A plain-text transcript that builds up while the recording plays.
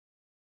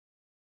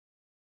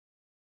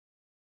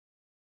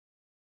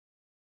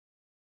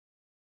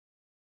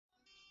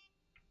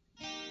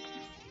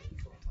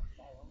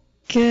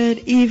Good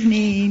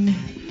evening.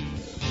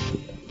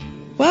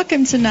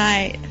 Welcome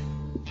tonight.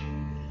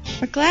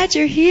 We're glad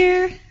you're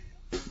here.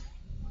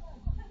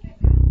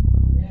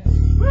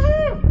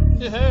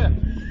 Yeah.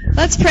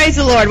 Let's praise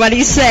the Lord. What do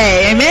you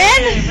say?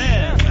 Amen?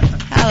 Amen.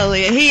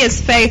 Hallelujah. He is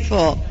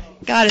faithful.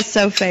 God is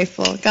so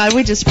faithful. God,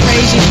 we just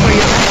praise you for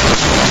your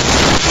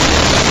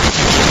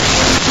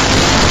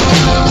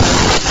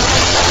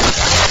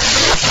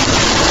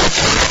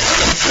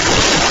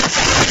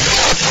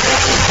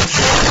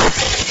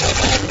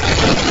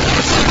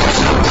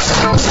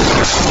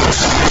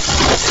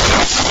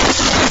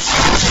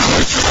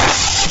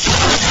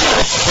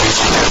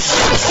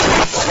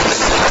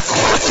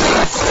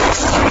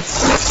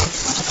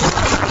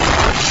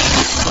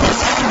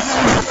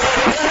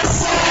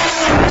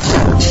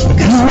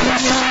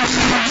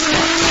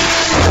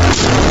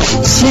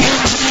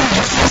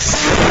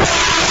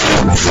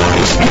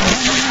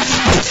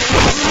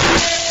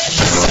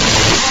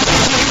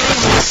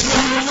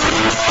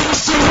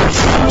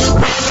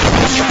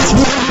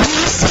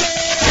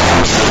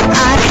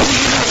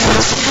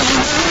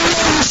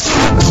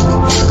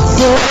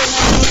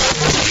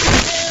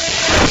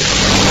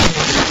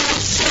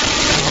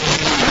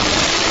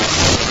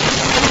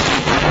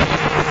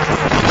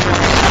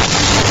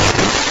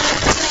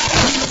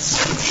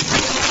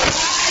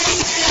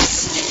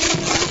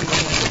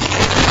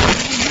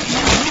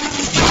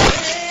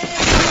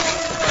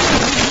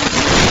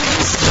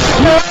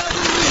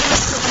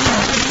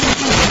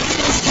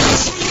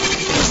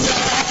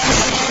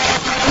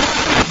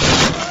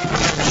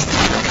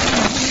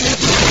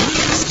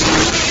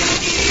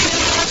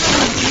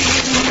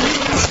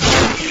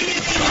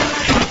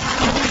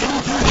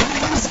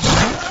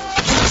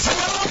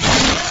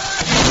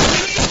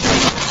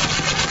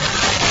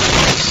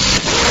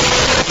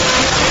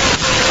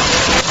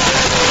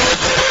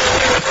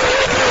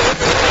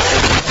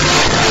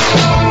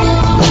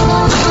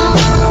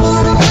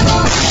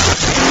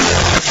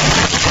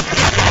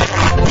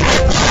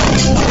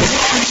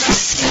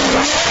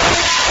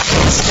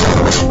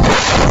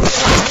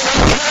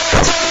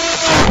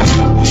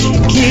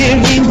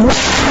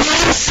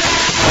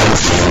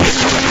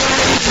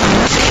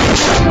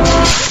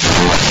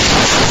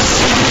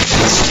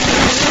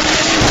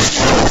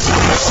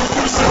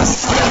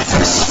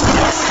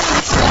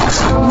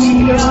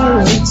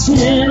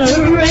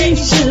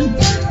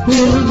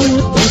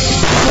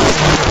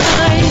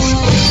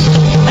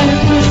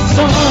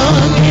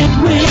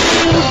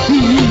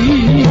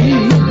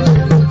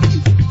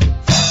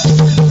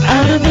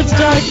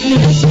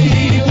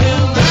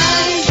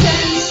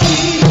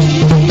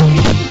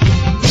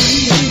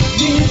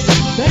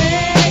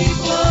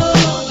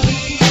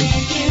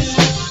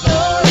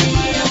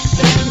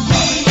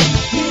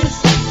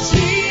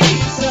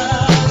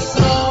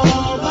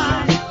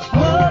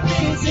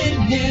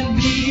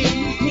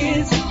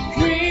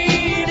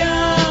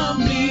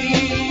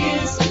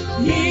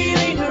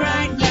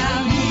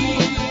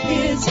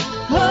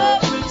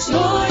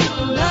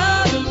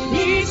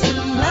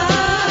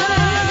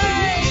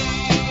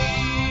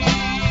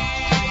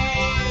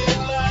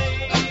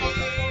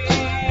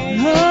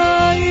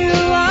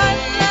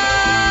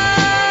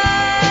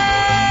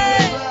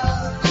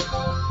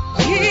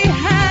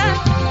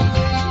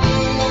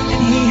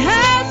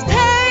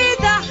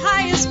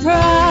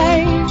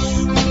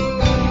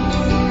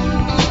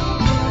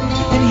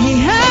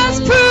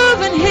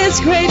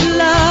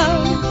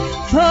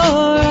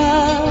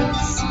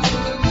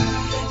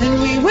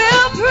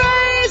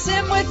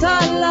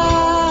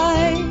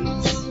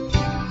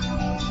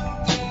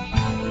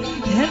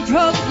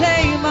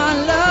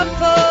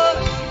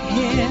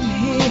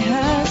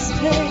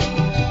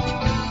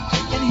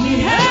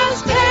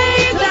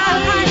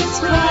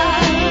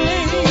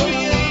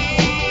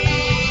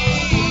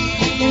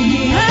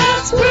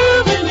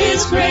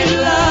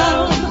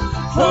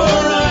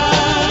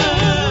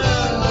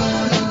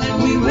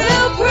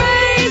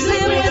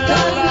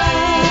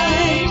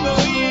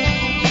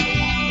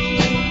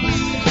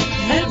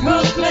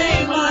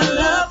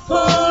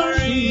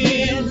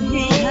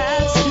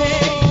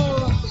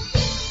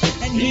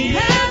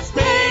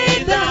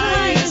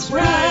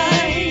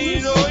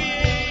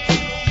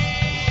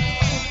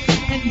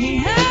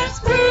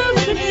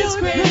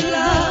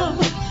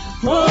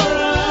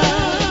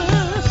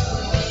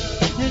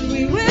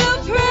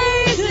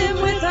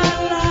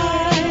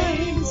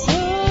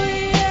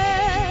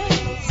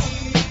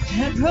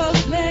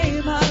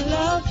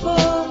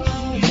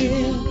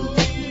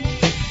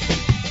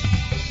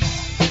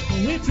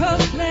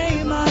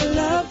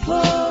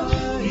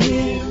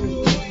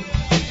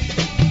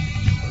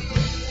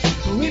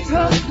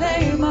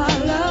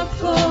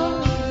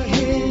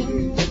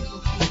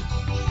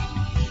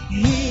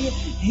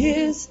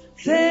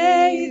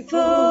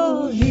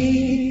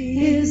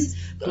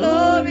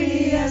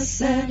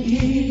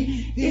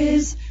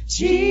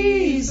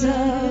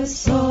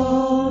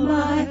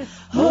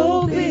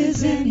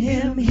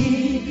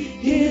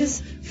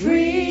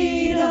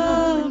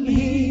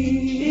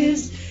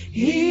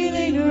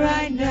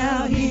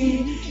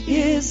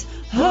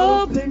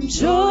hope and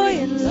joy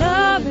and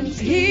love and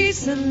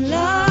peace and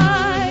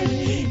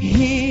life.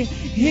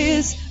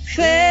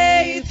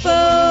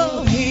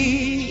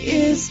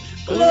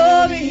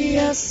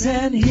 glorious,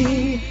 and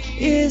He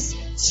is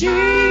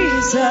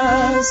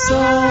Jesus.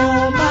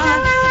 All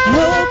my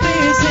hope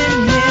is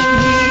in Him.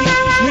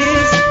 He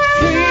is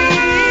freedom.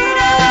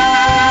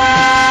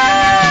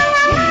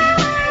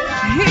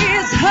 He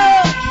is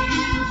hope.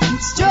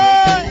 It's joy.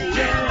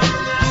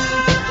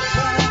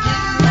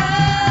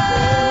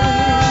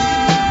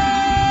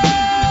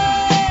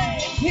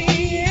 He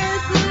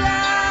is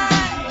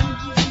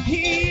life.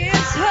 He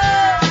is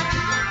hope.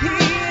 He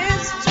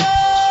is joy.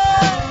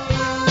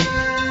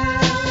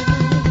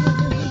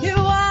 You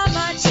are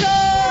my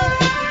joy.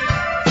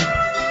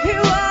 You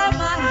are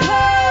my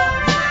hope.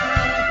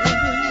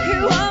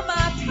 You are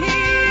my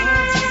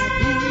peace.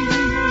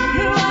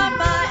 You are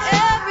my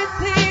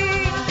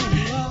everything.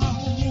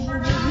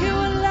 You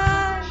are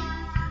life.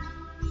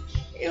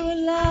 You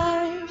are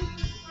life.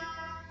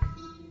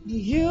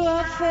 You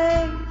are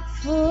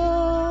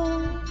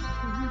faithful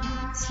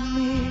to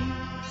me.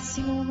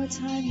 Sing one more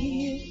time.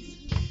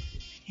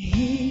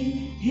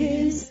 He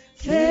is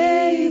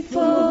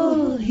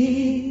faithful.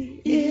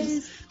 He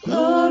is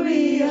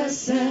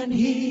glorious, and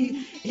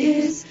He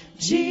is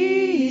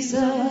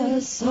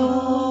Jesus.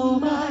 All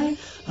my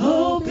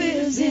hope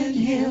is in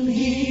Him.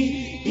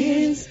 He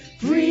is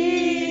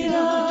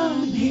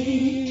freedom.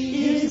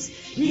 He is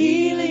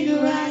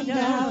healing right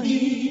now.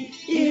 He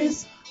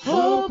is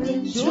hope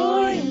and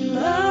joy and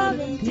love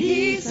and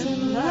peace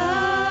and life.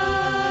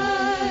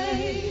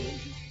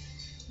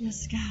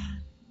 Yes, God.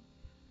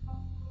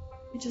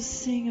 We just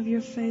sing of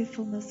your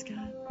faithfulness,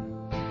 God.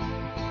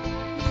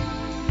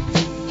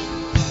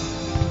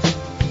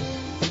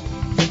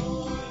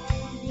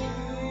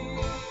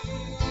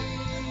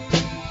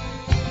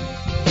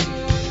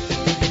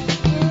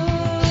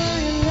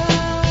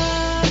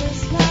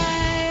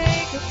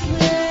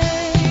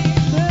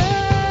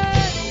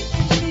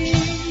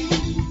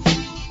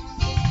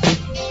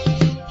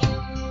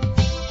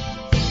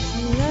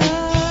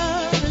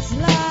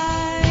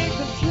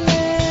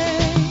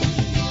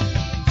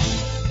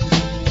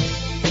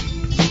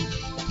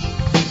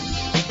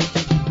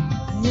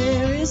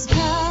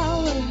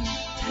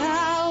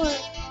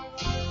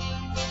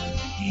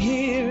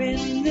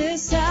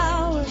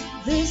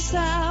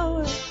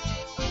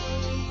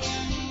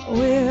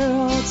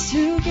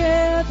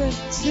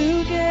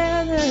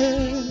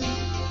 Together,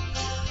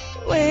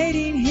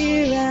 waiting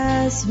here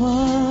as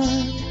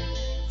one.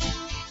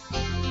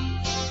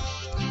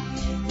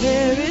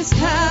 There is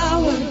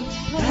power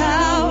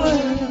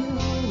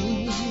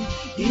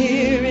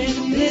here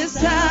in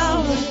this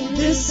hour.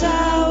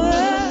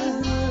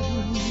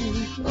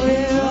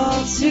 We're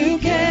all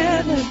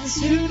together,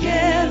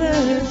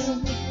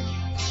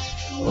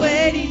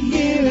 waiting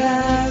here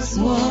as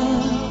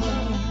one.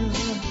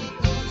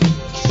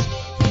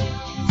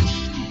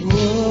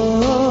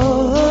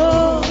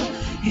 Whoa,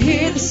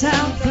 hear the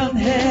sound from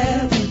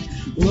heaven.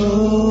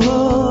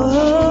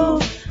 Whoa,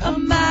 a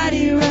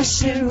mighty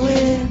rushing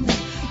wind.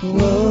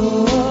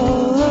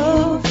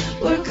 Whoa,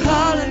 we're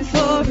calling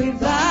for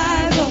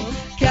revival.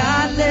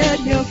 God, let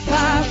your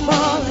fire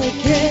fall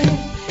again.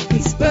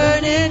 It's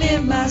burning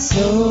in my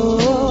soul,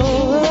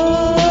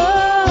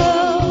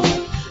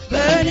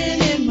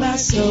 burning in my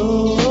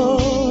soul,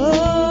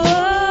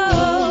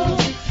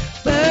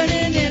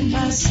 burning in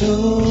my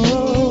soul.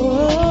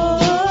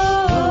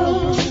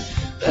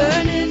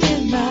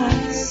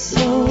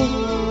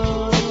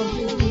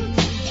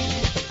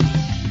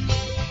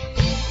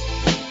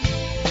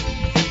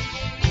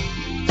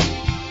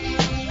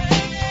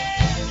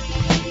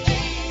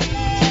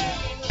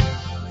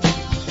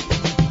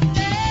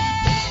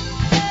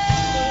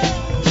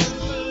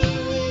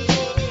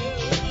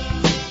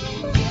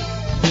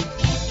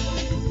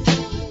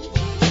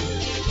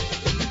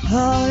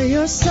 All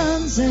your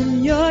sons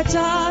and your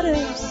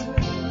daughters,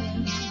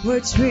 we're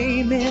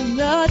dreaming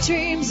the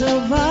dreams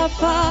of our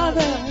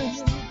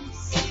fathers.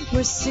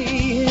 We're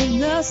seeing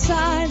the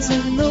signs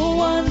and the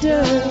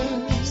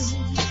wonders,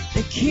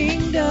 the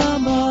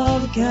kingdom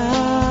of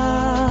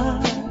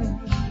God.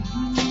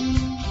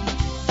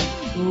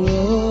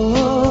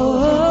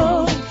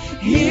 Whoa,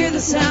 hear the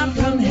sound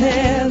from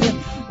heaven.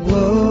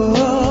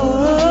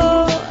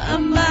 Whoa, a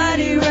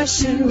mighty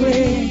rushing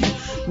wind.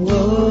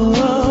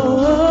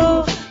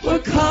 Whoa, we're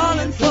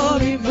calling for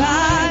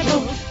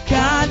revival.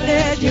 God,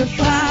 let your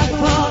fire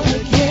fall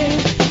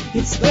again.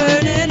 It's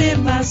burning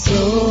in my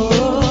soul,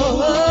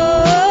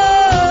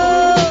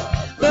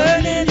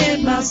 burning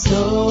in my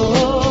soul,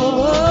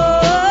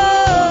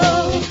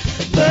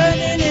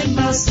 burning in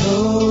my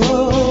soul,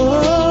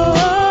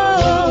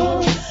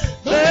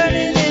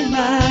 burning in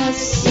my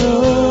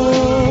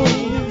soul.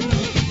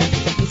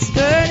 It's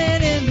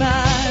burning in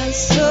my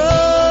soul.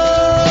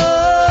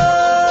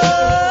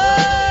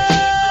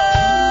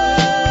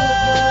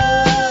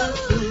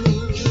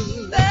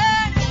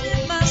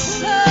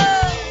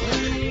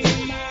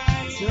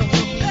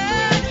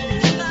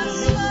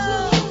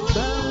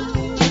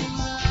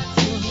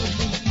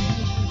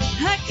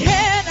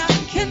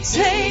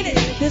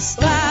 This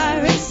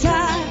fire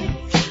inside,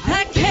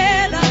 I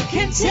cannot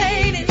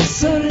contain it,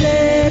 so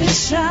let it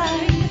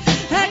shine.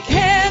 I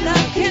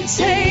cannot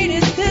contain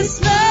it,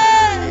 this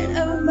light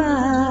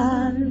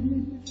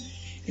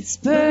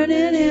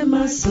burning in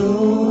my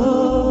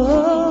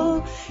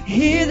soul.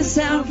 Hear the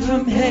sound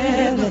from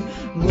heaven.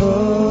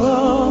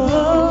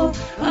 Whoa,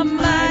 a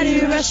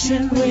mighty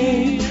rushing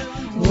wind.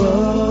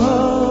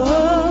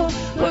 Whoa,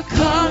 we're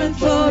calling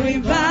for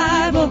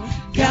revival.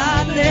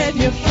 God, let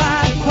your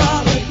fire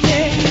fall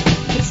again.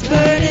 It's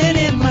burning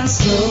in my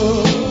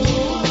soul.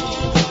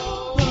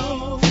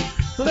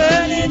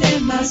 Burning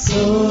in my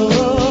soul.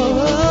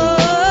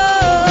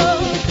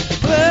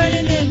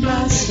 Burning in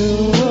my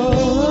soul.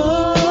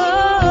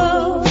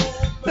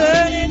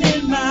 Burning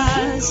in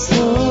my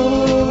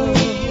soul.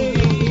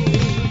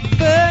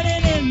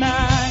 Burning in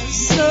my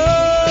soul.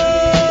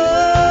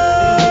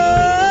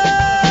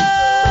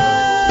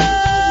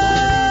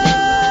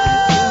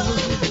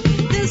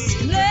 This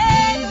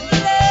flame of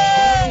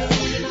love,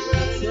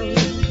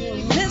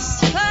 this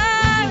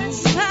fire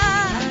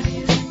inside,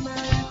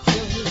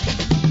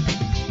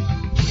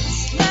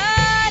 this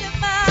light of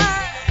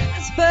mine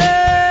is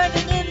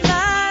burning in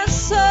my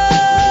soul.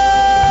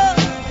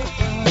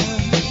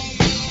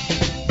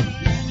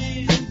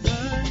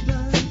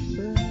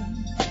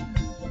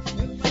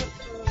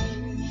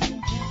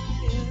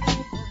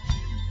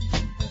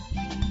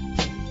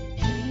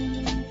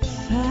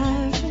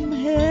 Fire from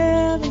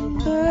heaven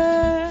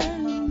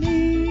burn me.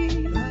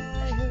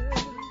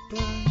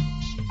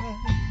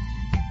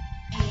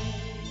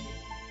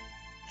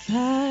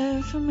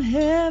 Fire from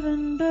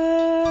heaven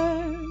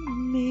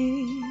burn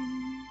me.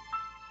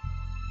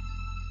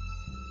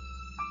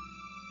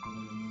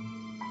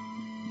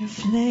 Your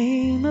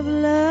flame of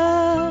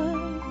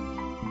love,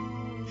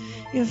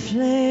 your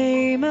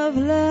flame of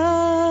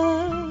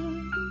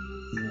love,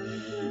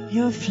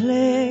 your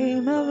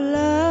flame of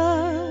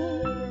love.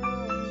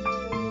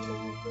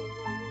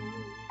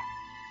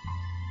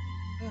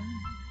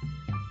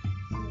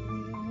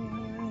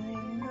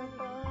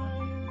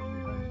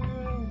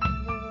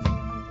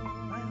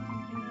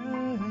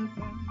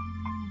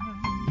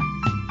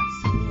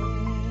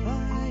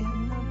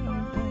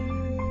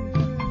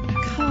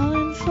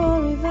 Calling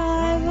for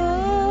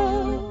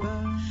revival.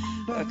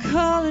 We're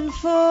calling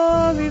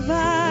for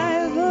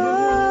revival.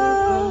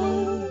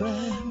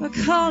 We're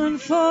calling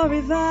for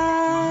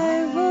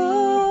revival.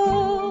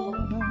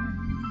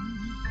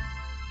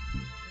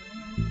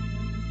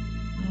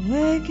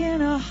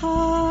 Awaken our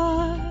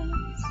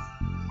hearts.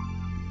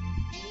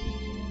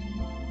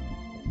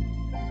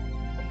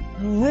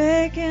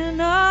 Awaken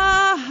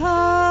our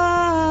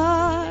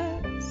hearts.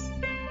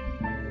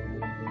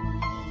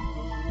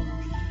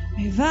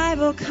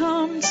 Revival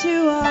come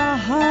to our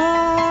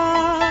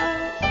hearts.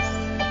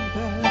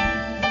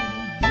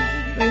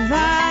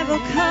 Revival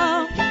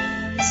come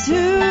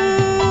to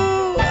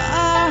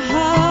our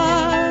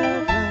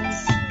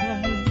hearts.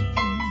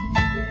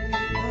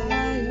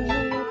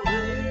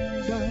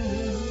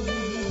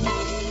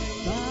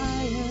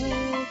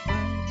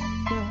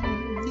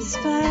 This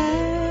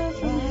fire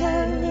from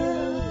heaven.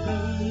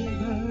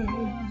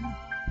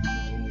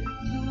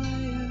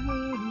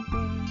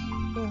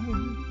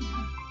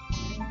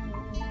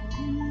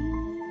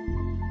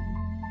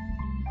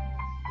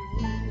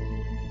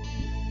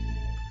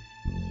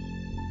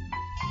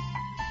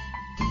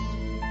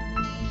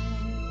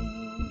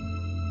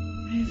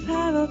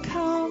 Revival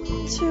come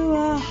to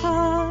our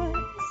hearts.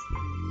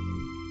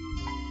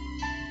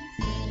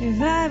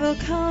 Revival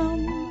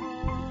come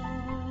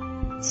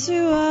to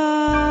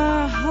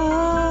our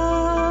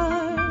hearts.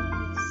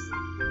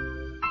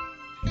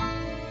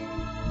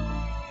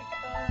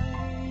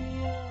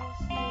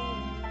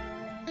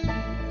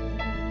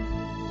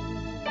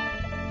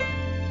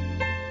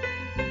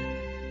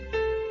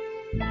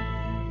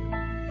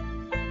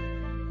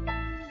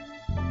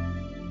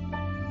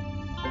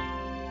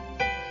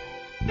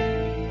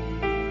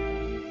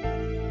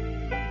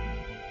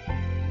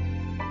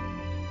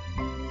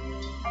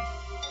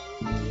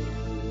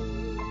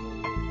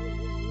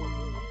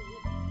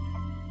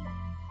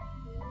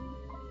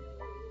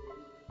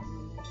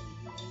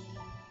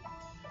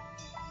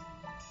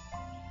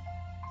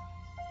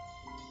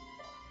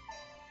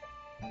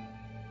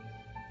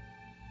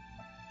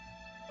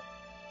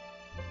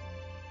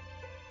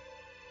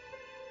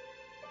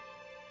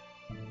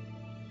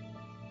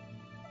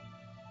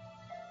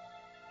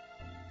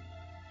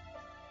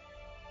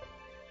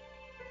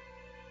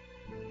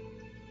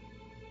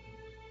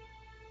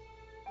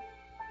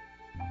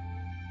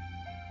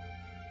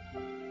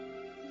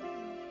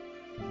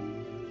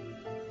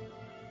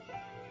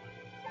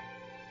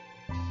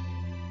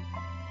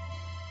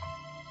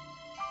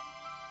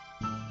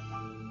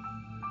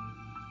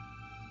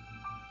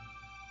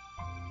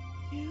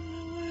 You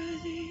are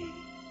worthy,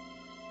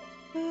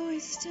 oh, we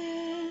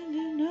stand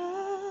in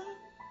awe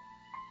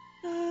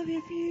of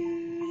your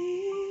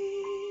beauty,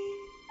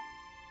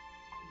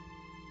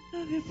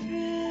 of your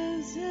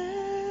presence.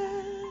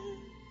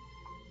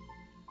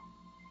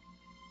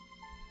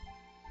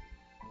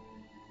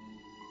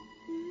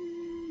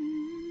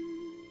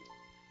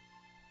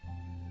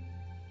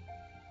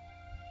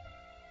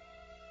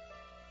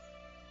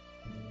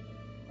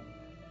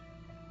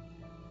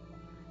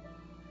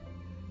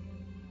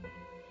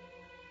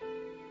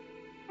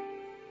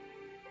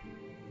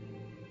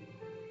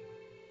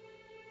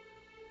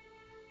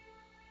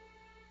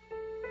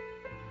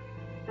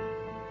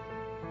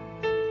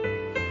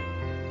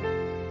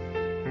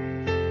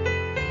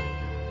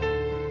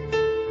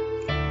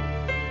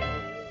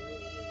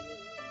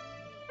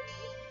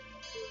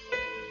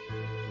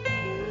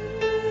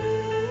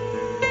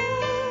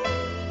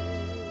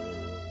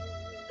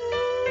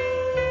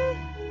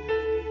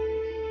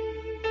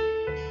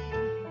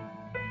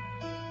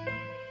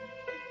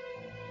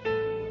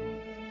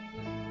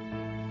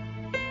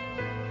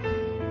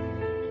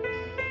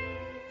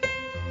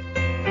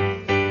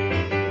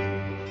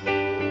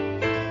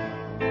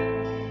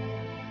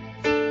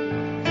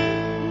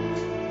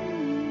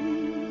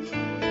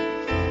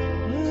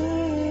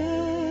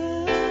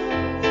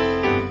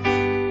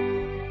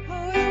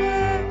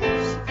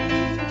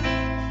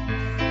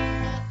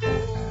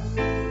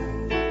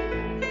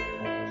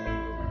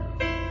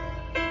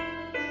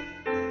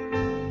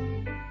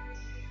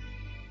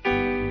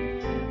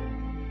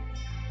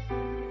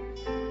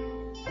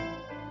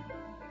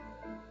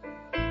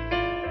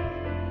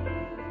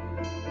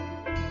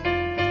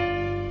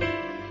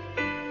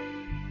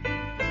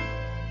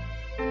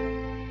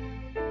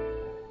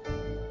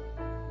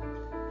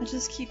 I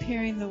just keep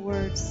hearing the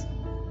words,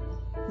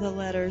 the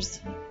letters,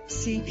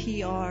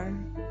 CPR.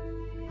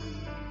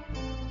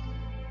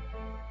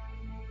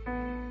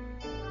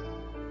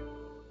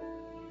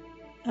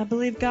 I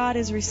believe God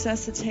is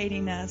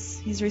resuscitating us.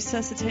 He's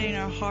resuscitating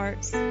our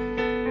hearts.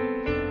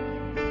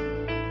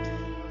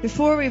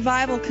 Before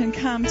revival can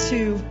come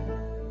to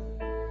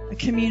a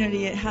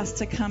community, it has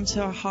to come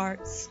to our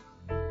hearts.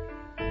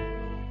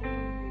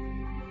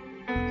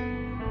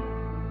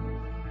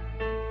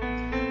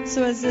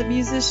 So as the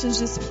musicians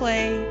just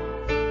play,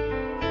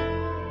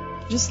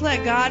 just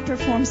let God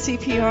perform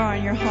CPR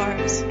on your heart.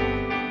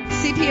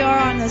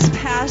 CPR on those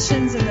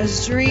passions and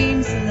those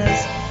dreams and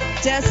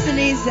those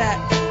destinies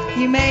that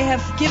you may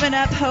have given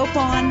up hope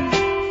on,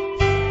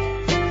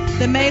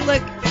 that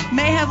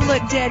may have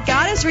looked dead.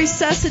 God is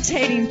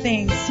resuscitating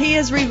things. He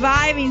is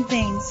reviving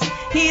things.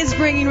 He is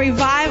bringing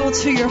revival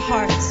to your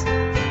hearts.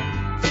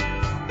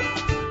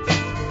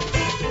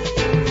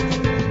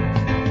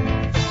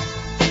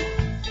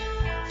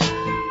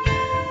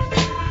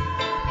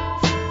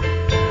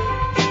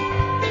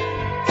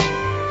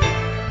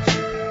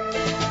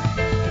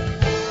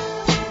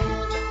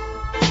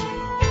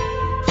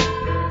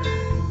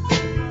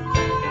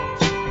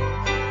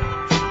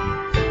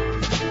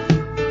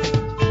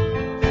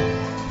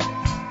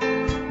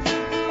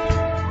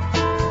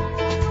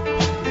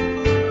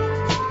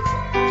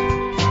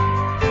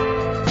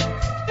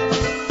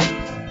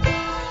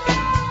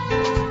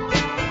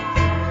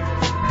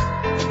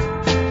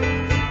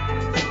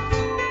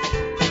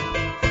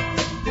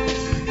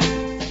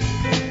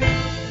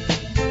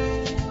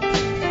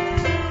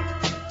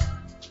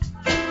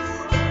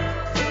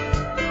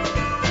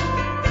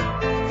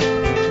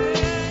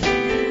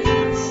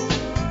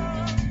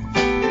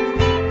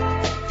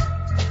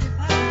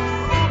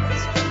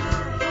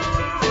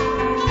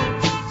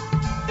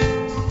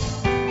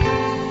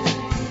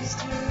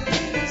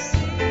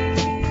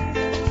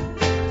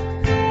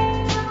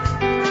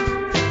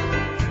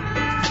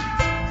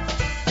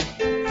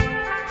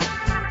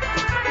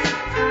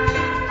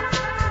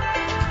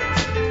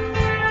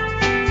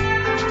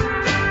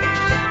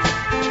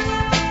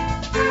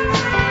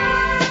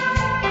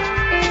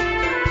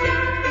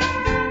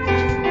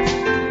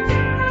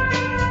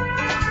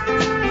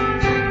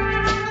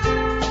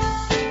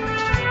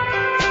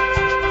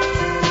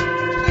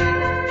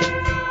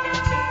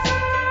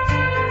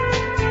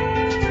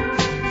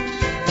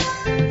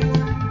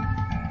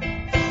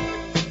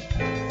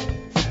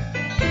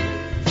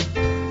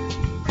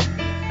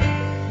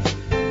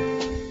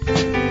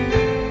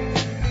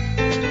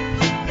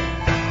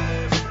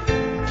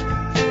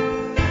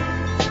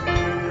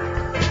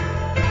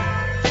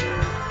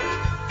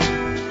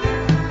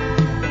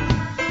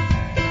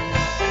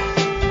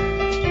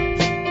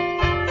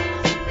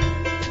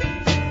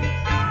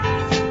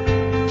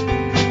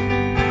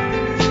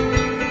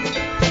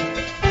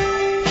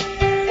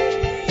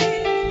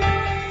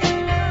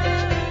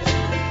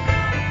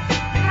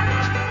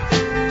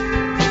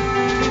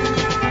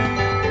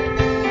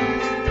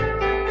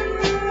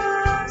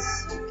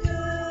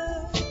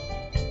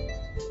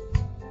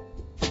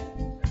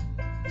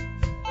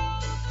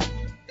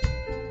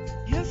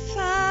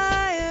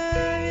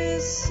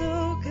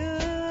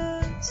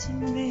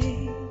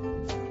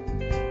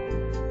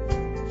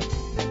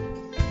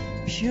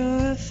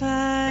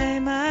 Purify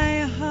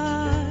my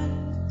heart,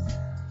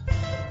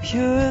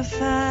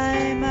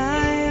 purify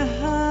my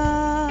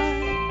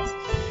heart,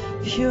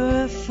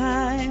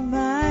 purify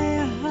my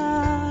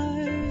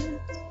heart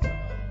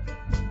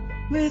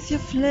with your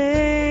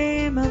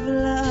flame of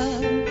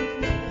love.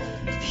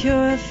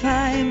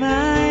 Purify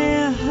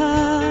my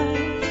heart,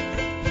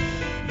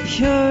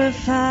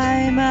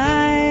 purify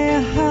my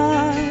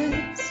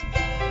heart,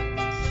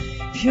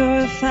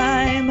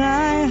 purify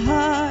my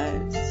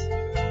heart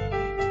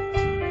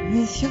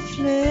with your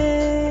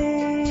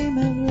flame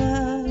of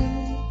love.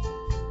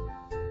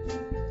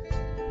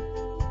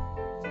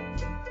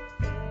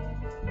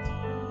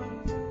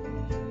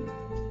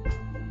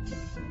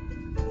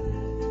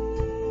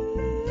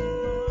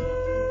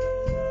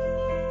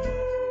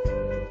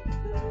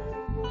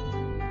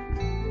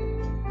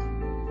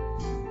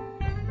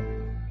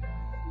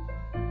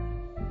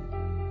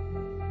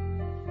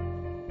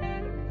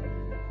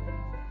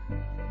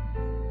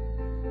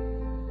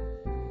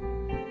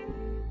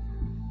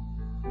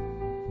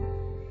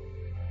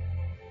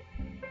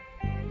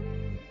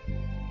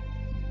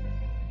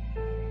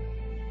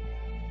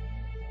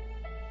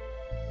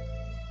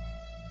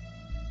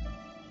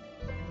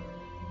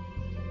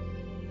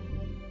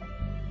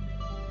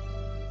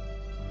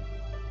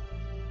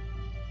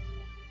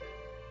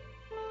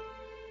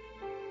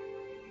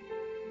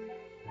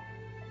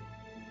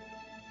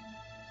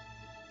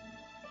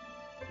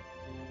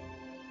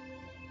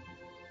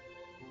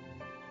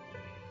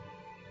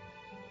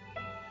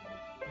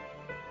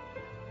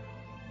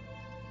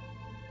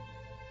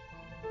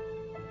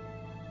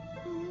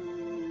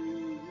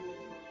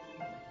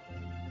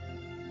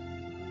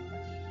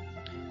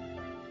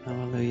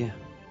 Hallelujah.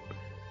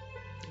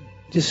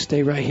 Just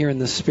stay right here in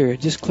the Spirit.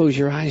 Just close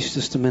your eyes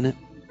just a minute.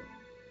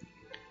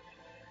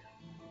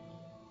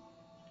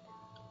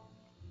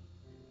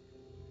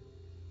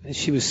 As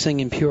she was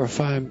singing,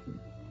 "Purify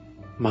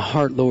my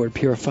heart, Lord,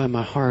 purify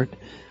my heart,"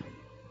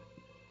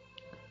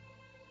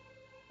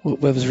 what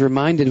was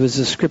reminded was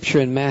the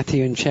scripture in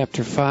Matthew in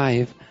chapter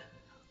 5,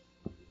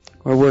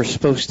 where we're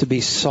supposed to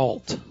be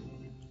salt.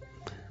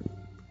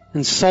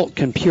 And salt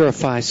can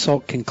purify,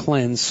 salt can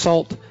cleanse,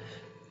 salt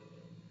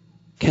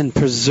can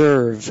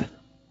preserve.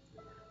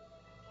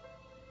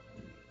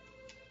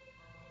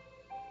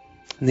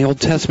 In the Old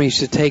Testament, used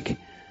to take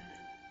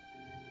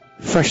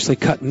freshly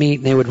cut meat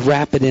and they would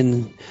wrap it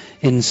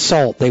in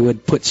salt. They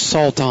would put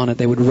salt on it.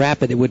 They would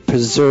wrap it. It would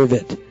preserve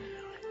it.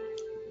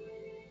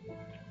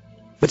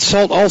 But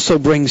salt also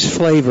brings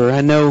flavor. I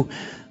know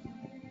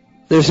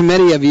there's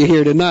many of you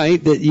here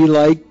tonight that you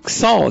like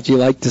salt. You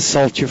like to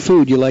salt your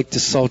food. You like to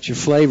salt your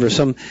flavor,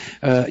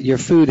 your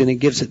food, and it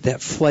gives it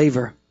that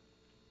flavor.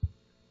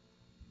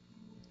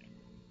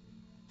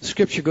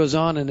 Scripture goes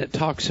on and it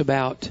talks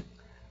about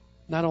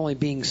not only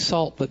being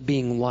salt, but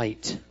being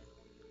light.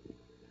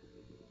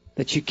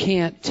 That you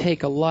can't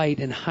take a light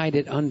and hide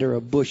it under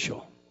a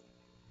bushel,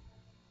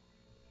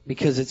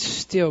 because it's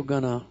still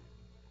going to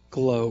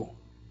glow.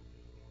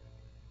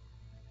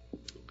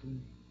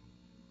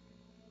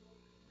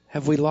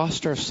 Have we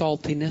lost our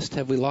saltiness?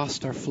 Have we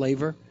lost our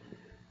flavor?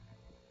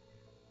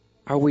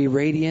 Are we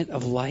radiant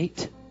of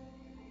light?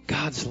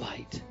 God's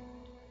light.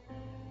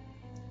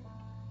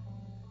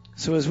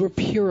 So as we're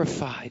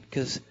purified,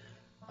 because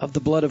of the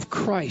blood of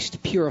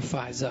Christ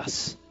purifies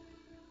us.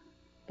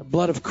 The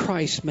blood of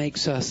Christ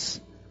makes us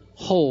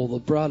whole.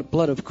 The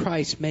blood of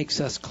Christ makes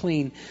us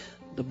clean.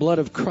 The blood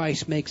of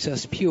Christ makes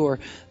us pure.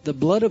 The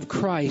blood of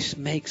Christ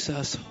makes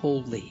us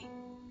holy.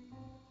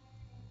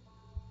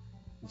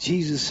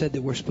 Jesus said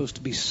that we're supposed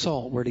to be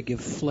salt. We're to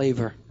give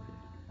flavor.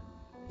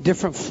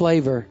 Different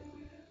flavor.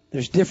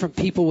 There's different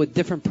people with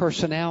different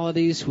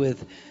personalities,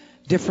 with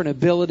different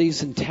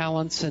abilities and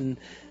talents, and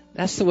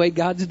that's the way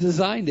God's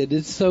designed it.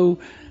 It's so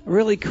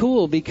really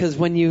cool, because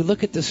when you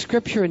look at the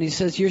scripture and he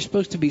says you're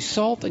supposed to be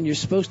salt and you're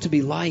supposed to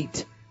be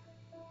light.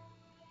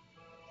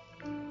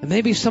 And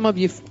maybe some of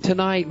you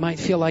tonight might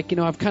feel like,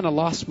 I've kind of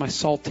lost my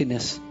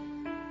saltiness.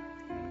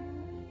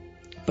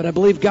 But I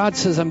believe God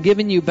says, I'm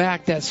giving you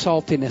back that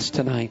saltiness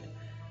tonight.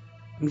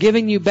 I'm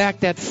giving you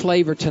back that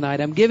flavor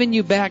tonight. I'm giving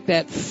you back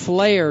that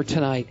flair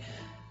tonight.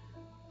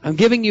 I'm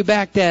giving you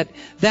back that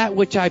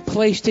which I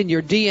placed in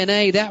your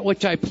DNA, that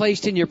which I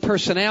placed in your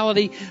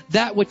personality,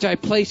 that which I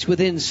placed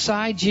within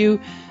inside you,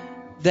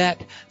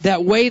 that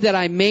way that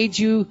I made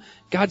you.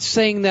 God's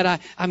saying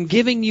that I'm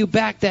giving you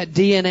back that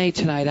DNA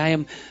tonight.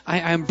 I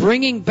am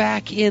bringing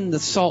back in the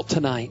salt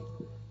tonight.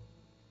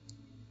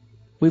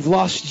 We've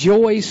lost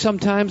joy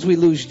sometimes. We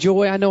lose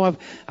joy. I know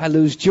I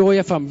lose joy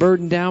if I'm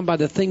burdened down by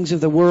the things of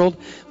the world.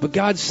 But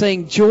God's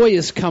saying joy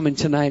is coming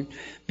tonight,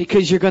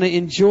 because you're going to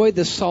enjoy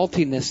the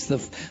saltiness,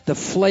 the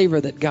flavor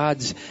that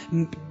God's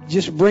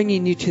just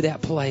bringing you to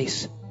that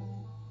place.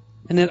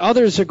 And then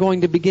others are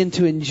going to begin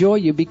to enjoy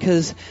you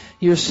because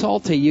you're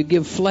salty. You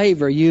give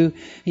flavor. You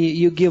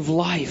give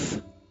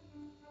life.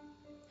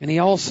 And he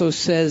also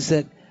says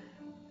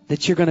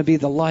that you're going to be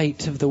the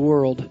light of the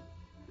world.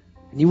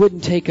 And you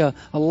wouldn't take a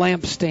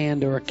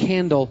lampstand or a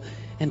candle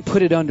and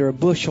put it under a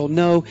bushel.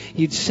 No,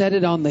 you'd set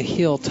it on the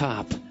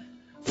hilltop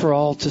for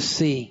all to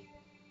see.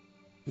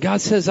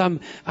 God says,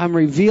 I'm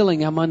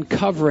revealing, I'm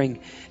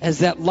uncovering. As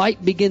that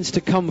light begins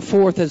to come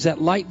forth, as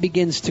that light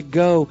begins to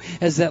go,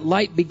 as that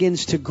light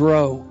begins to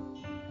grow,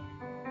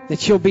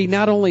 that you'll be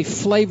not only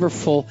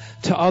flavorful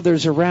to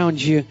others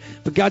around you,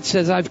 but God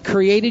says, I've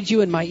created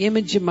you in my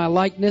image and my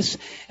likeness,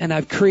 and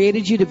I've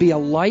created you to be a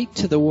light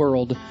to the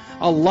world.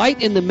 A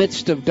light in the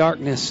midst of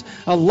darkness,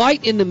 a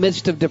light in the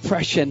midst of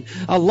depression,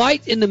 a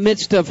light in the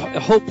midst of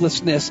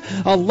hopelessness,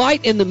 a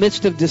light in the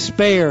midst of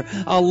despair,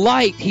 a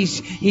light.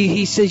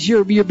 He says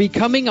you're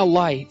becoming a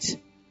light.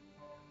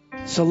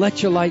 So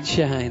let your light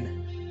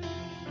shine.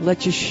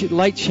 Let your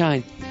light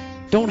shine.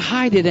 Don't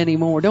hide it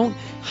anymore. Don't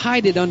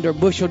hide it under a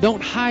bushel.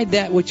 Don't hide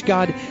that which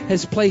God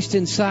has placed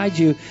inside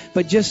you.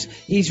 But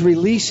He's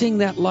releasing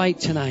that light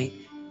tonight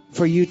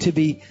for you to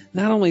be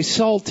not only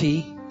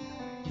salty,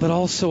 but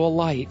also a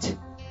light.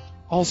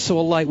 Also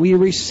a light. Will you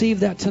receive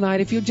that tonight?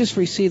 If you just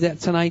receive that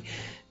tonight,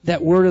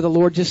 that word of the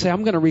Lord, just say,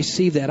 I'm going to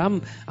receive that.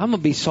 I'm going to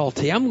be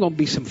salty. I'm going to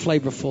be some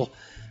flavorful.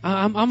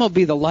 I'm going to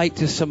be the light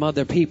to some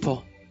other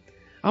people.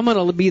 I'm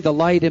going to be the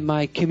light in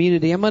my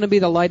community. I'm going to be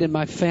the light in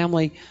my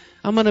family.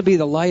 I'm going to be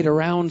the light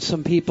around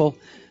some people.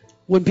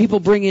 When people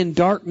bring in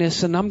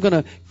darkness, and I'm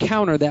going to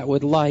counter that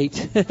with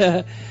light.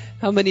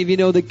 How many of you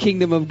know the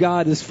kingdom of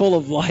God is full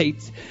of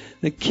light?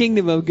 The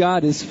kingdom of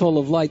God is full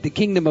of light. The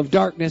kingdom of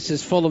darkness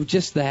is full of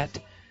just that.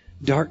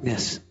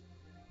 Darkness.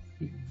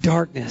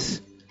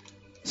 Darkness.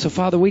 So,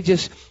 Father,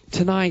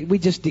 tonight we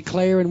just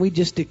declare and we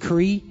just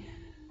decree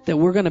that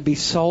we're going to be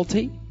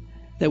salty.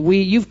 That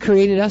you've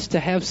created us to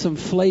have some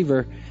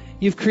flavor.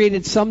 You've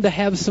created some to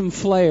have some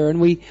flair. And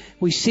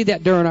we see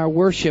that during our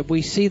worship.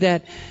 We see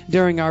that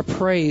during our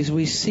praise.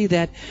 We see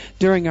that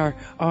during our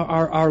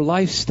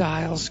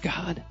lifestyles,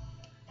 God.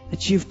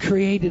 That you've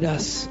created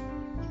us.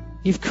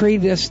 You've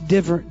created us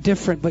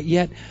different, but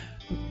yet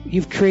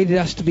You've created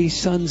us to be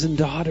sons and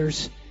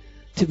daughters,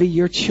 to be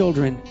your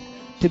children,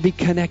 to be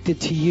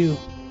connected to you.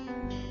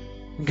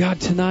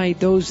 God, tonight,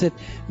 those that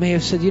may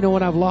have said, you know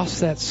what, I've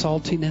lost that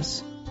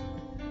saltiness.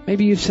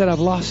 Maybe you've said, I've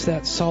lost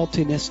that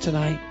saltiness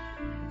tonight.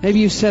 Maybe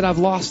you said, I've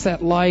lost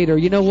that light, or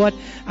you know what,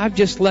 I've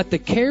just let the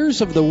cares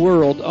of the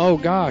world, oh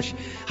gosh,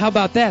 how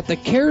about that? The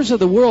cares of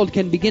the world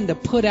can begin to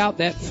put out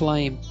that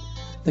flame.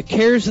 The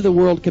cares of the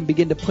world can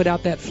begin to put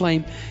out that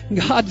flame.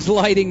 God's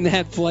lighting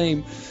that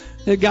flame.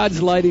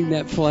 God's lighting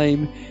that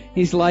flame.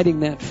 He's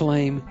lighting that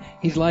flame.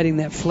 He's lighting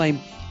that flame.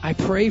 I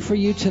pray for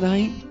you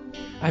tonight.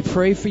 I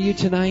pray for you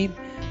tonight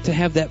to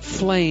have that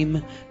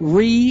flame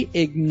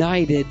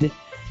reignited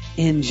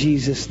in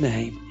Jesus'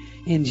 name.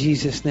 In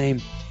Jesus'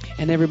 name.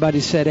 And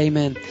everybody said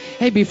amen.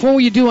 Hey, before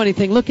you do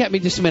anything, look at me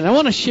just a minute. I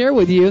want to share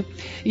with you,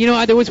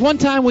 there was one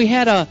time we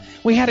had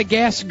a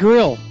gas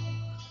grill.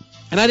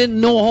 And I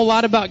didn't know a whole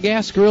lot about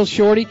gas grills,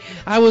 Shorty.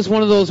 I was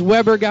one of those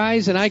Weber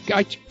guys, and I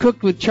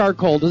cooked with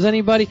charcoal. Does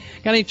anybody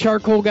got any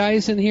charcoal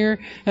guys in here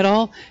at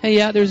all? Hey,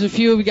 yeah, there's a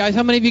few of you guys.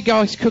 How many of you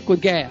guys cook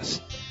with gas?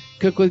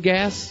 Cook with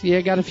gas? Yeah,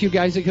 got a few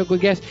guys that cook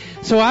with gas.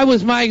 So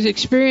my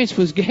experience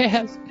was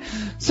gas.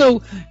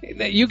 So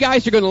you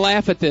guys are going to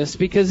laugh at this,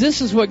 because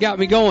this is what got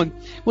me going.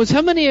 Was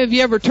how many of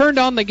you ever turned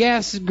on the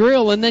gas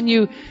grill and then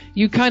you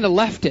kind of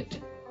left it?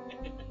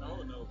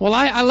 Well,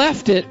 I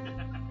left it.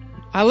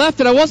 I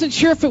wasn't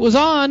sure if it was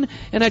on,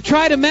 and I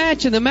tried a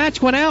match, and the match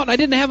went out, and I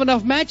didn't have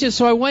enough matches,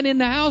 so I went in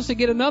the house to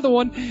get another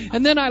one,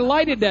 and then I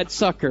lighted that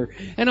sucker.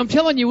 And I'm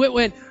telling you, it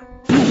went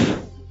poof.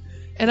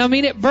 And I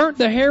mean, it burnt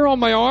the hair on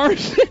my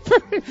arms.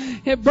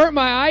 It burnt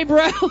my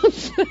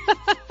eyebrows.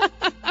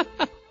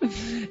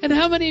 And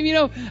how many of you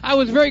know, I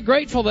was very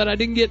grateful that I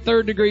didn't get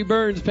third-degree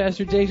burns,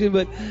 Pastor Jason.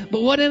 But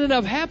what ended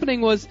up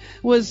happening was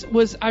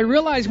I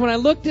realized when I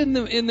looked in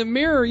the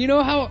mirror, you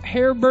know how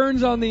hair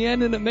burns on the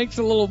end and it makes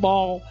a little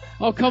ball?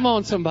 Oh, come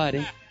on,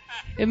 somebody.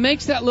 It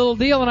makes that little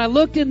deal. And I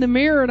looked in the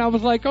mirror and I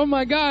was like, oh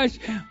my gosh,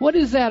 what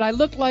is that? I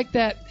look like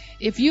that.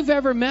 If you've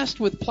ever messed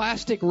with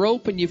plastic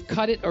rope and you've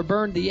cut it or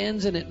burned the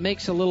ends and it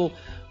makes a little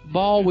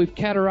ball, we've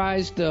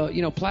cauterized,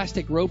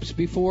 plastic ropes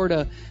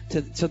before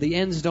so the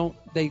ends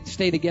they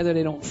stay together,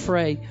 they don't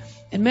fray.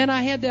 And man,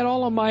 I had that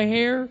all on my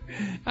hair.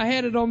 I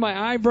had it on my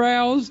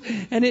eyebrows,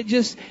 and it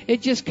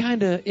just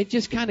kind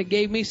of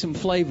gave me some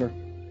flavor.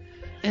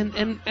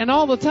 And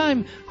all the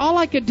time, all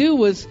I could do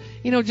was,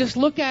 just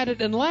look at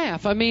it and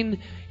laugh. I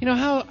mean,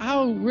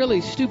 how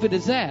really stupid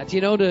is that?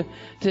 To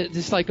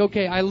just like,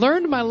 okay, I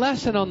learned my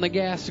lesson on the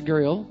gas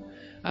grill.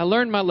 I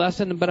learned my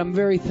lesson, but I'm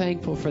very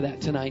thankful for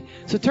that tonight.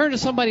 So turn to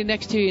somebody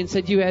next to you and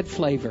say, you add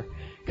flavor.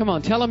 Come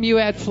on, tell them you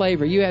add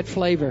flavor. You add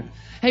flavor.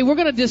 Hey, we're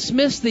going to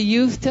dismiss the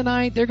youth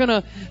tonight. They're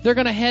going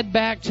to head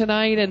back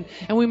tonight, and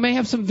we may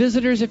have some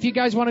visitors if you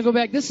guys want to go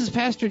back. This is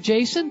Pastor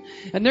Jason,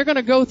 and they're going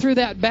to go through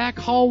that back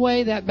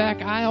hallway, that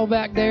back aisle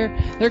back there.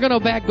 They're going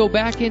to go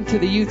back into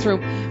the youth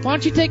room. Why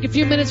don't you take a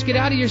few minutes, get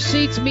out of your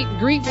seats, meet and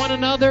greet one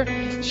another.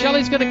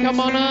 Shelly's going to come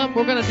on up.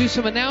 We're going to do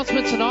some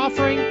announcements and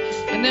offering,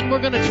 and then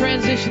we're going to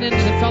transition into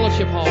the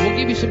fellowship hall. We'll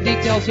give you some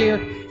details here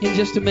in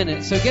just a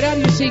minute. So get out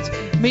of your seats,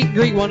 meet and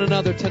greet one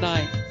another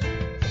tonight.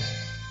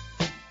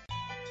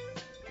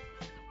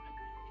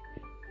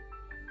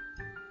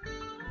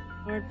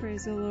 Lord,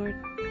 praise the Lord.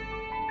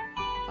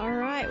 All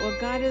right. Well,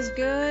 God is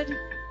good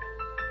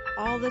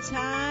all the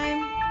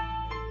time.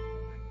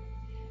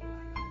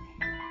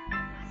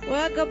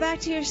 Well, go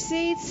back to your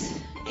seats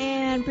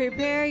and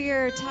prepare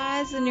your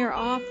tithes and your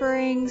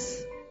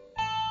offerings.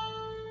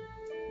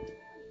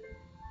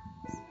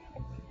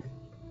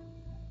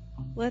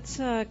 Let's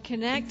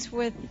connect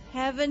with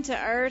heaven to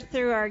earth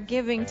through our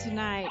giving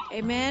tonight.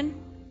 Amen.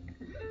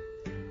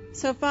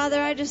 So,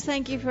 Father, I just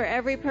thank you for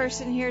every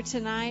person here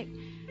tonight.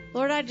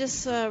 Lord, I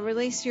just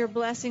release your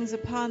blessings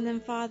upon them,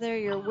 Father,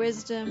 your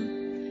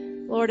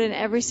wisdom, Lord, in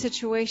every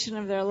situation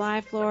of their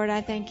life. Lord,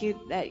 I thank you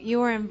that you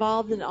are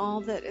involved in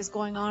all that is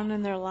going on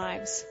in their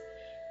lives.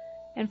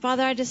 And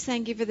Father, I just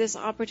thank you for this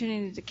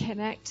opportunity to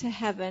connect to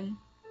heaven,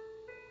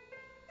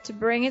 to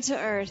bring it to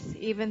earth,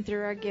 even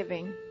through our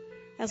giving.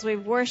 As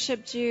we've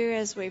worshiped you,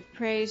 as we've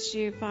praised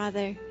you,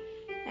 Father,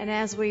 and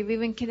as we've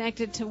even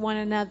connected to one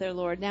another,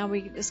 Lord, now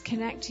we just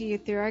connect to you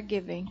through our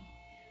giving.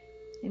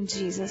 In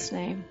Jesus'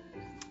 name.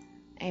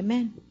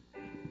 Amen.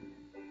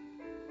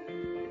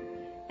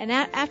 And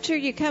after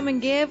you come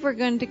and give, we're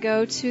going to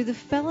go to the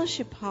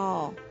fellowship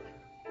hall.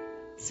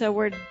 So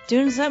we're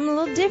doing something a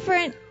little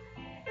different.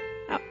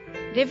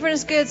 Different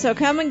is good. So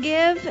come and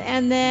give,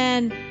 and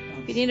then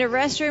if you need a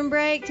restroom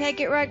break, take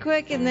it right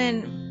quick, and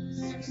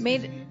then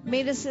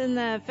meet us in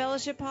the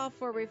fellowship hall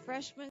for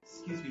refreshments.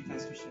 Excuse me,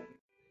 Pastor Shelby.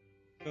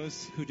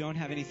 Those who don't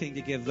have anything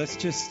to give, let's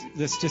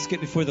just get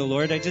before the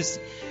Lord.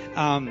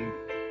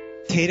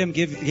 Tatum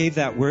gave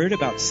that word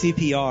about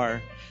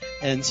CPR,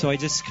 and so I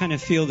just kind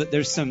of feel that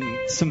there's some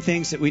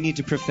things that we need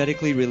to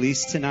prophetically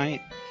release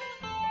tonight.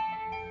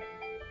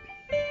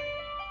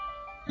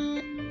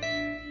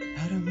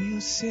 Adam will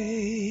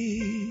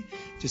say,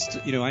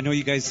 I know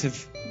you guys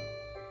have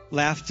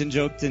laughed and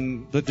joked,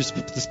 and but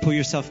just pull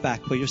yourself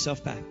back.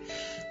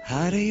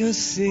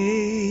 Ariose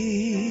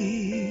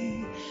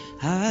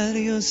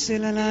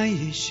la la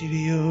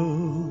yeshivio.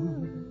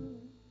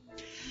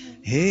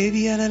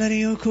 Evia la la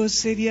rioko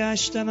sevia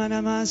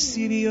shtamana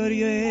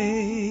siviorie.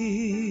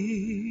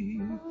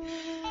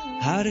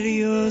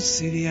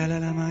 Ariose via la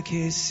la ma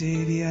che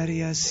sevia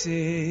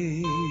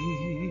riase.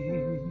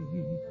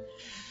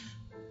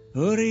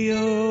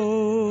 Orio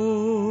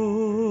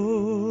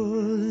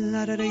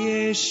la la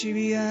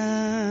yeshivia.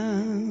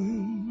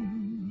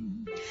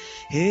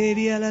 You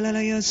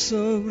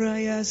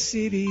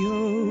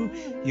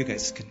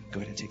guys can go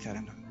ahead and take that.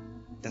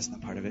 That's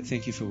not part of it.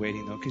 Thank you for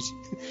waiting, though, because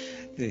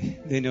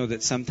they know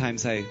that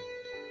sometimes I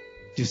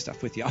do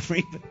stuff with the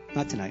offering, but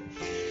not tonight.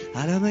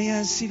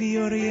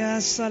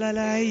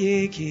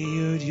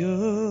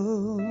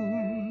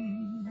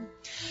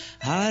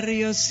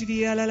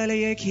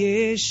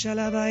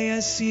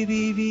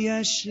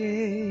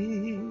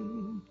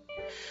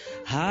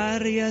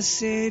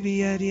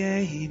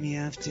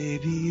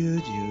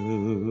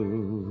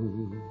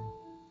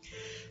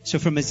 So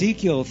from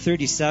Ezekiel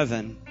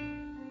 37,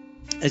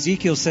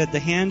 Ezekiel said, "The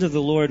hand of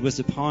the Lord was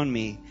upon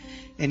me,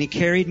 and he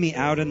carried me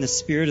out in the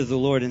spirit of the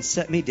Lord and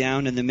set me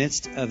down in the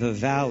midst of a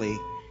valley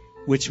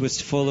which was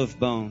full of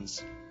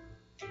bones.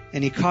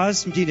 And he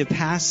caused me to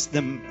pass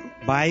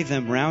by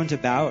them round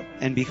about,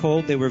 and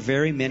behold, they were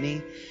very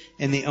many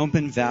in the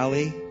open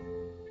valley,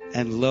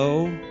 and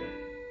lo,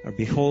 or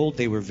behold,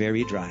 they were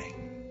very dry.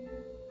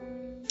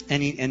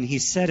 And he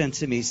said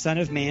unto me, Son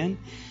of man,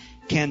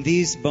 can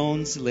these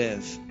bones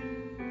live?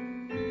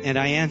 And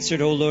I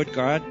answered, O Lord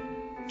God,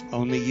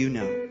 only you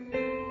know.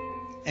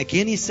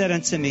 Again he said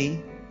unto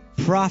me,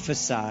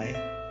 Prophesy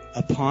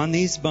upon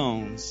these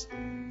bones,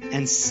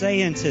 and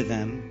say unto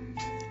them,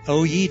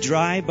 O ye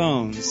dry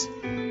bones,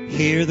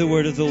 hear the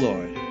word of the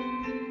Lord.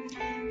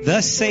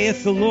 Thus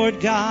saith the Lord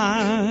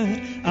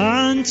God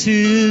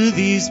unto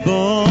these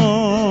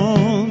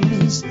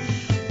bones."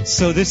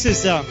 So this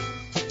is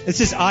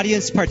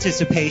audience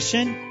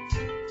participation.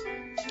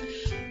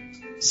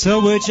 So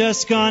we're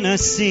just gonna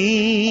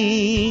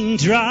sing,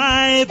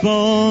 "Dry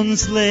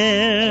bones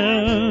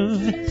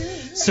live."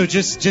 So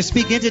just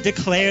begin to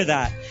declare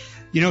that.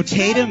 You know,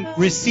 Tatum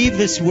received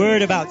this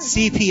word about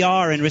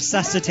CPR and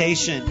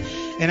resuscitation,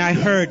 and I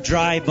heard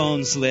dry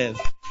bones live.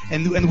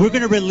 And we're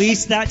going to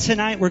release that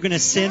tonight. We're going to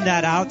send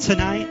that out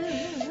tonight.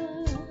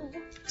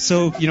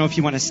 So, you know, if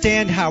you want to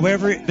stand,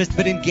 however,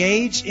 but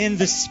engage in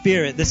the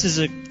Spirit. This is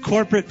a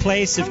corporate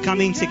place of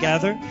coming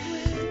together.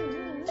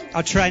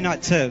 I'll try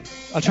to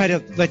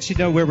let you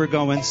know where we're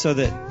going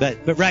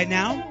but right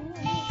now,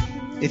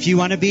 if you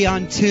want to be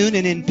on tune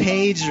and in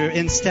page or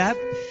in step,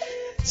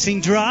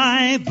 sing,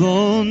 "Dry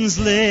bones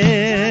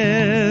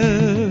live.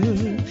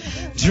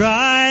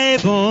 Dry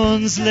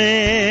bones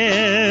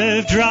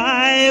live,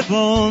 dry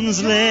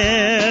bones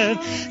live,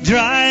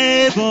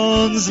 dry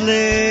bones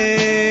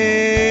live,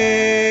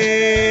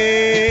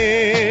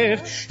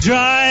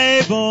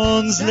 dry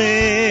bones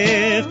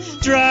live,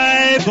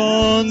 dry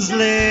bones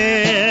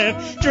live,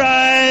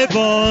 dry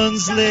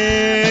bones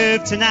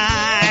live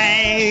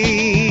tonight.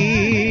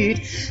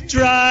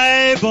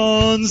 Dry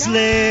bones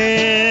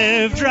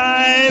live,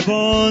 dry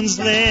bones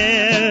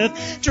live,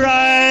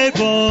 dry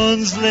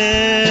bones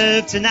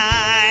live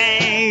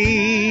tonight.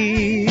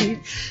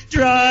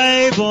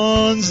 Dry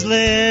bones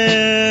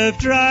live,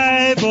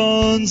 dry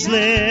bones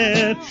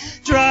live,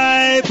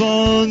 dry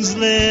bones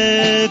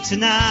live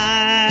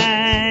tonight.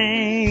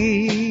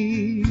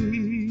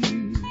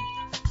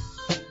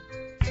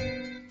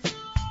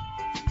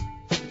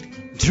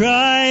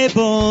 Dry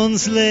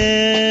bones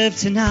live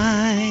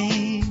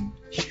tonight.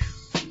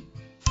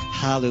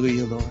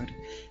 Hallelujah, Lord.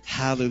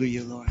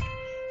 Hallelujah, Lord.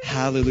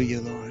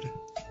 Hallelujah, Lord.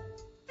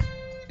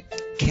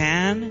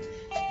 Can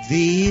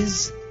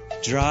these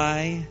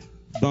dry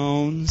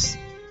bones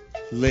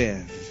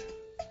live?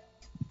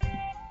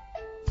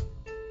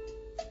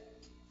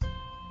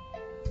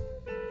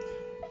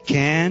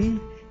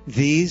 Can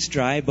these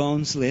dry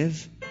bones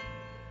live?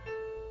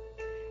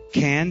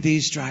 Can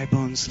these dry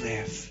bones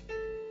live?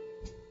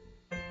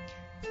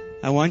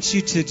 I want you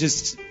to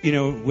just,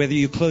 whether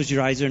you close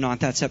your eyes or not,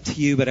 that's up to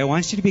you. But I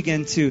want you to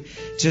begin to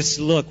just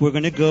look. We're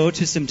going to go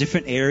to some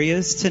different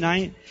areas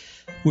tonight.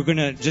 We're going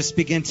to just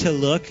begin to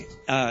look.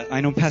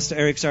 I know Pastor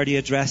Eric's already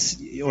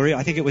addressed, or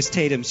I think it was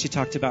Tatum. She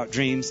talked about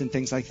dreams and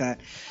things like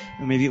that.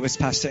 Or maybe it was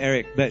Pastor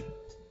Eric. But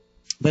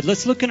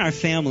let's look in our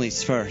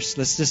families first.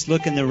 Let's just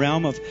look in the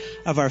realm of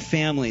our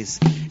families.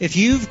 If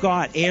you've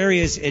got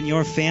areas in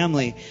your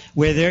family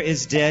where there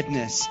is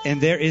deadness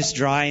and there is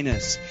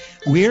dryness,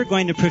 we're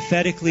going to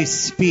prophetically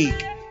speak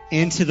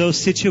into those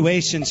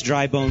situations.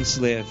 Dry bones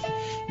live.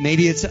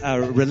 Maybe it's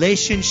a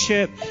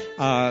relationship,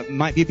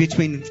 might be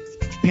between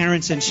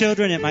parents and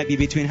children, it might be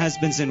between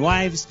husbands and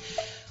wives.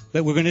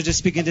 But we're going to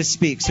just begin to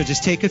speak. So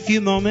just take a few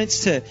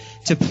moments to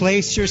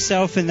place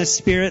yourself in the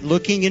Spirit,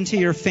 looking into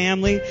your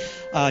family.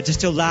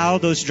 Just allow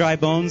those dry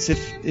bones,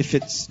 if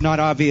it's not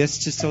obvious,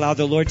 just allow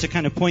the Lord to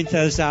kind of point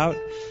those out.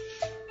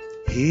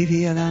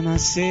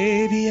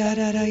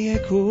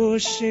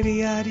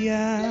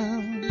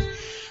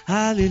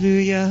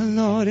 Hallelujah,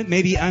 Lord. It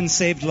may be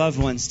unsaved loved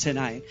ones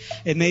tonight.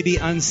 It may be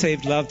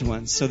unsaved loved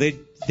ones. So they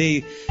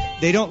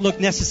don't look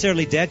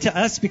necessarily dead to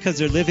us because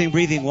they're living,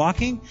 breathing,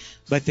 walking,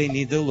 but they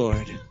need the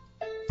Lord.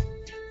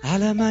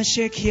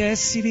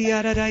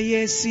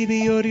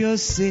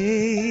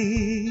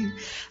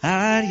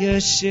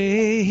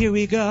 Here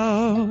we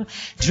go.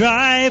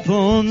 Dry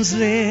bones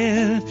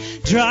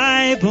live,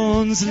 dry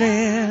bones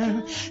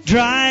live,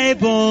 dry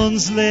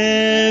bones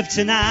live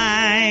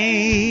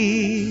tonight.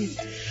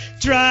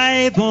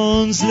 Dry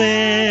bones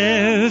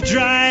live,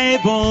 dry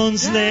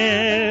bones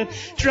live,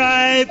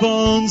 dry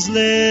bones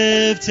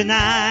live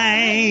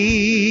tonight.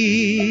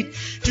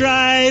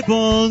 Dry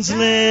bones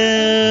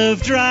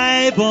live,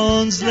 dry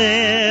bones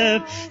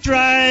live,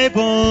 dry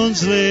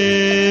bones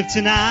live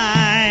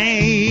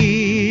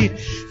tonight.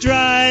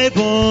 Dry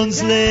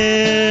bones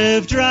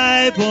live,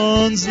 dry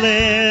bones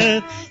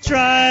live,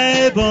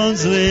 dry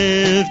bones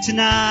live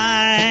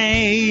tonight.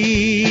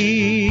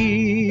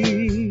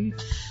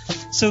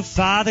 So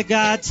Father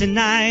God,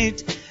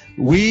 tonight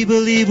we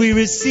believe we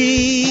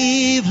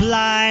receive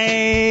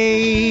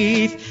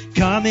life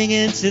coming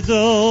into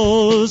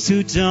those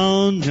who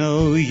don't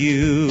know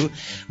you.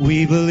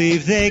 We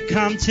believe they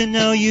come to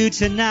know you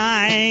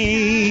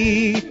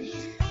tonight.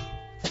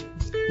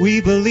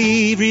 We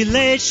believe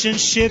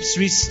relationships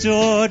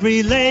restored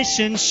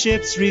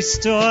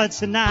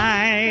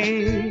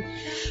tonight.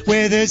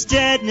 Where there's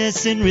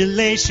deadness in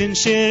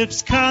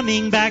relationships,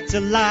 coming back to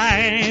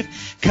life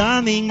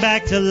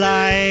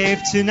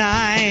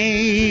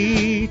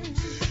tonight.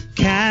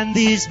 Can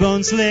these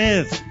bones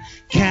live?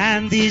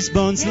 Can these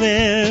bones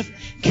live?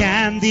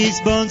 Can these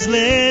bones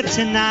live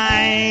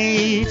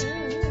tonight?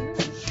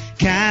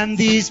 Can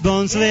these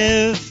bones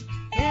live?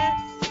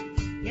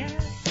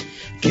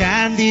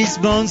 Can these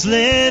bones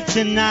live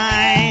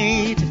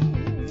tonight?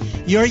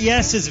 Your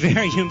yes is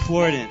very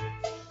important.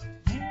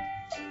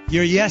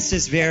 Your yes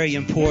is very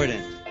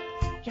important.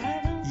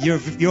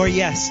 Your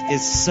yes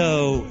is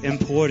so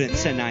important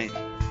tonight.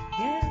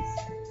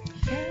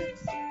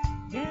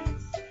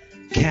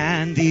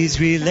 Can these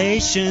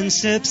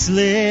relationships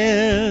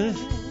live?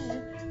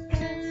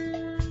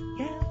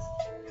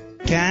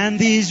 Can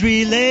these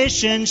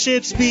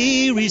relationships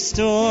be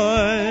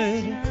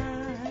restored?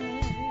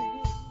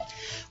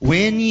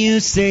 When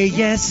you say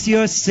yes,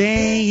 you're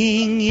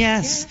saying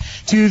yes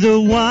to the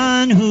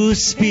one who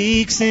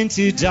speaks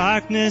into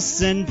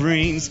darkness and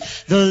brings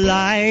the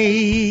light.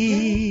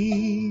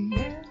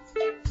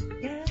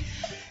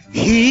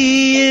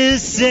 He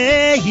is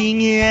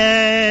saying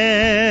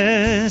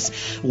yes.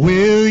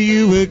 Will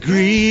you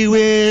agree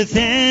with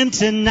him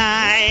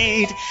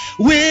tonight?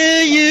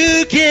 Will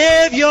you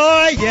give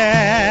your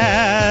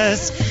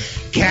yes?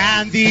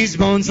 Can these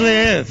bones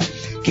live?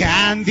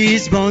 Can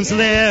these bones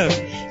live?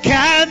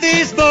 Can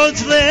these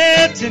bones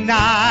live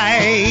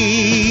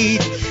tonight?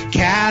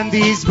 Can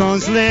these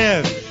bones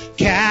live?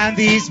 Can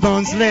these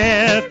bones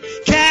live?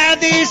 Can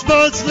these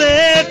bones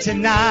live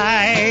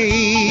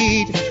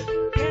tonight?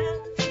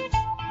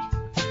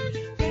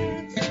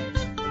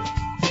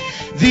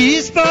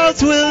 These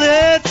bones will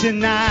live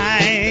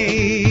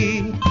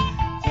tonight.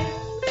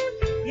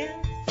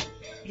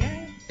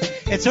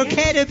 It's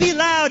okay to be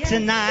loud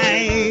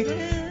tonight.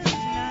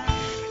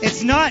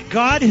 It's not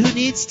God who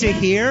needs to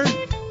hear.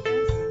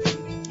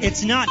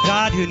 It's not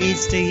God who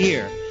needs to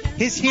hear.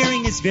 His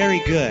hearing is very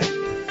good.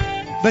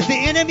 But the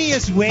enemy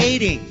is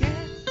waiting.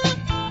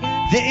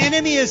 The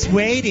enemy is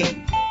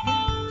waiting.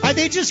 Are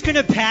they just going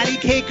to patty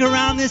cake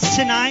around this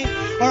tonight?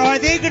 Or are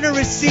they going to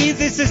receive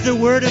this as the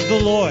word of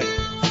the Lord?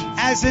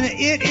 As in,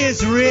 it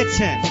is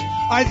written.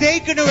 Are they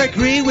going to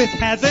agree with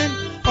heaven?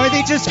 Or are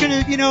they just going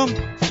to,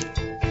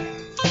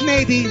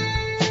 maybe.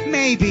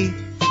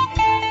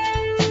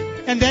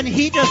 And then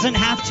he doesn't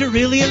have to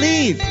really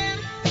leave.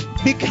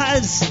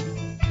 Because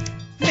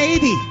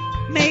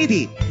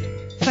maybe.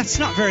 That's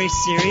not very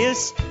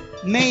serious.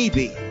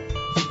 Maybe.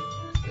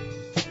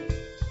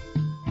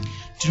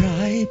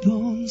 Dry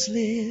bones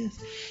live,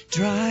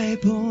 dry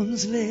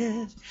bones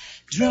live,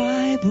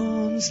 dry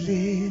bones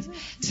live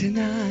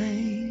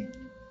tonight.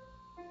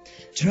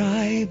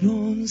 Dry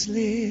bones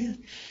live,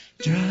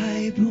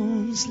 dry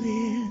bones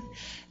live,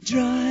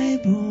 dry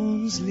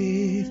bones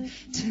live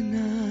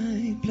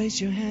tonight. Place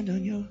your hand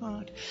on your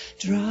heart.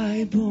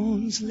 Dry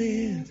bones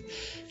live,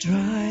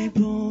 dry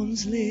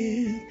bones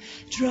live,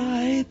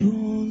 dry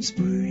bones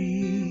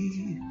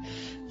breathe.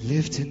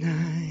 Live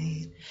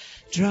tonight.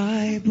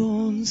 Dry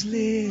bones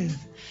live,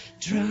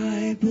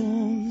 dry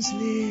bones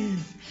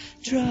live,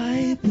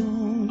 dry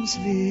bones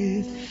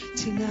live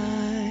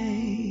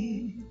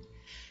tonight.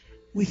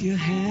 With your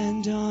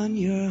hand on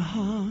your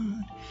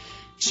heart,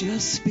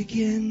 just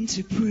begin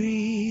to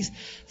breathe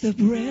the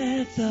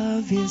breath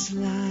of his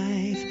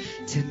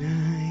life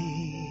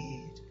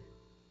tonight.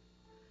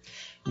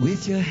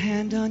 With your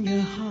hand on your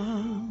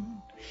heart,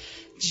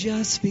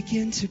 just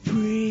begin to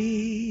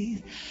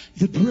breathe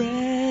the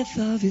breath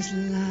of his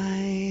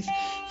life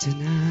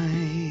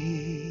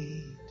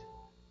tonight.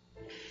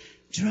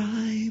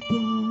 Dry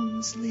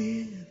bones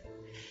live.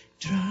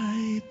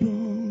 Dry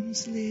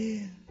bones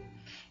live.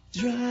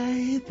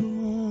 Dry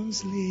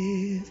bones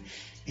live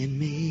in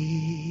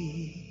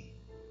me.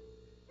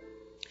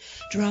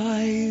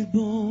 Dry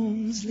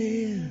bones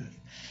live.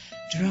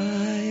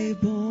 Dry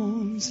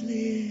bones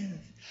live.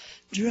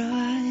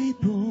 Dry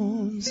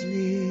bones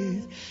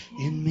live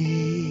in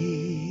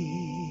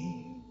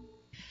me.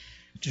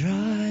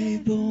 Dry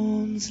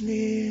bones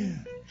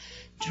live.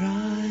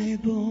 Dry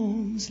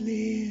bones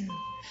live.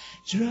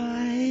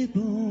 Dry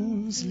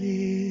bones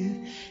live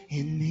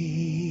in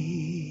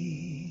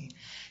me.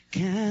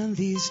 Can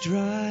these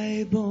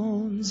dry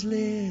bones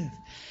live?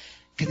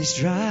 Can these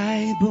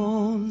dry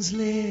bones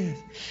live?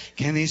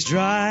 Can these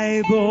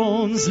dry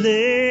bones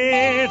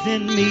live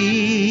in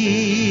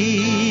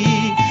me?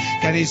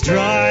 Can these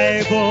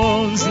dry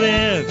bones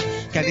live?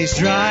 Can these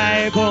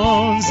dry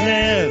bones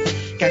live?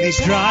 Can these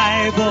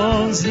dry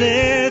bones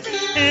live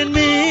in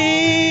me?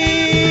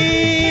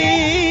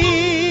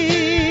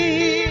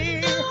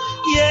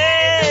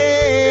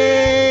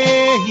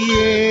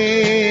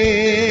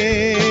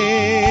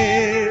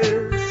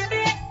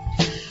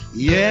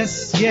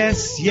 Yes,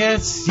 yes,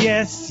 yes,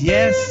 yes,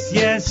 yes,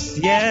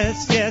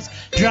 yes, yes.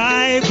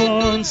 Dry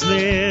bones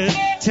live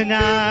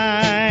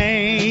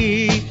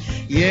tonight.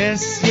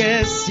 Yes,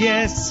 yes,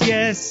 yes,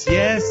 yes,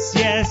 yes,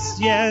 yes,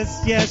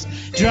 yes, yes.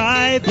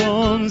 Dry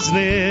bones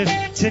live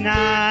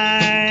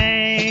tonight.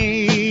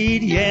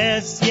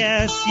 Yes,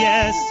 yes,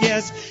 yes,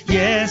 yes,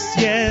 yes,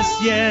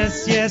 yes,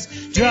 yes, yes.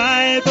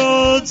 Dry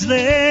bones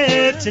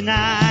live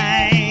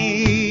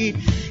tonight.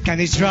 Can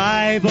these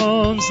dry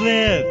bones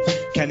live?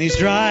 Can these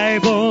dry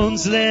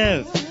bones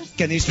live?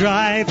 Can these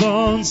dry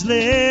bones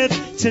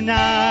live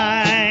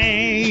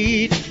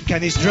tonight?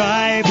 Can these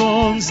dry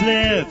bones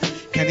live?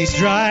 Can these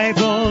dry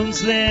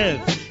bones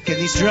live? Can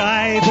these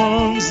dry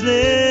bones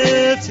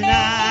live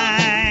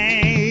tonight?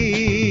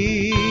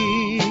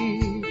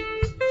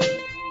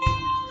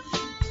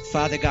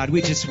 Father God,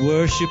 we just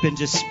worship and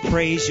just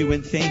praise you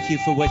and thank you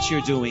for what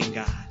you're doing,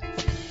 God.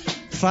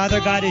 Father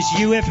God, as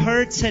you have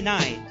heard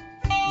tonight,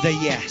 the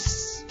yes.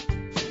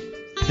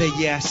 The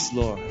yes,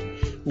 Lord.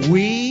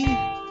 We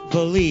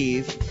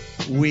believe,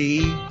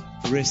 we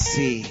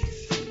receive.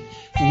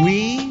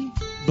 We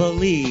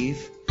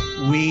believe,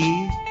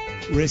 we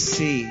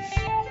receive.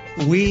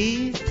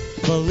 We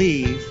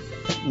believe,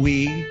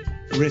 we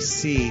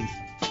receive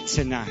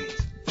tonight.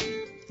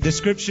 The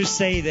scriptures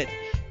say that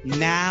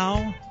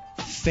now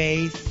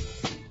faith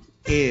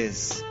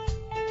is.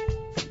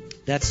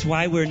 That's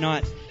why we're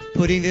not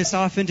putting this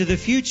off into the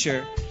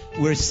future.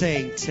 We're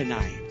saying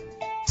tonight,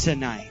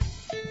 tonight,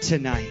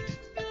 tonight,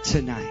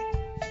 tonight.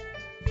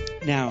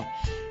 Now,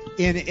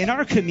 in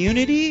our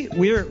community,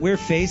 we're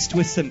faced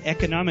with some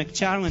economic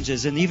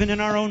challenges, and even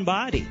in our own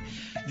body,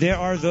 there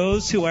are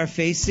those who are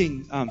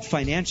facing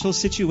financial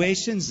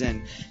situations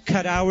and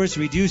cut hours,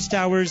 reduced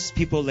hours,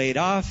 people laid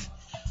off.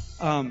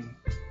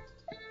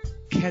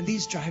 Can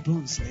these dry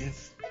bones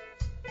live?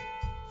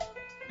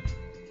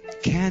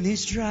 Can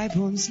these dry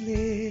bones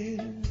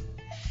live?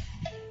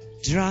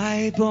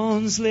 Dry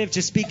bones live.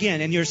 Just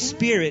begin in your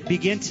spirit.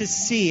 Begin to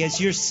see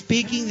as you're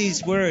speaking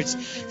these words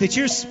that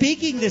you're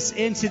speaking this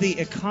into the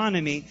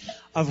economy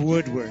of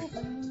Woodward.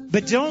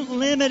 But don't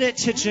limit it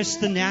to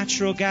just the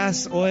natural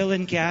gas, oil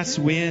and gas,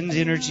 wind,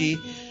 energy.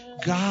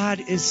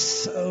 God is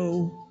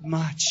so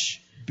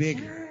much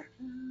bigger.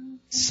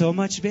 So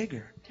much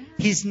bigger.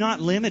 He's not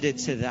limited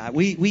to that.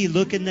 We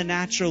look in the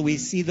natural, we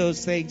see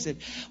those things, and,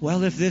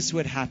 well, if this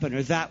would happen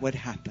or that would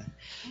happen.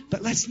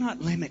 But let's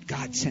not limit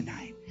God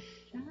tonight.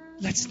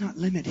 Let's not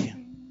limit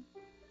him.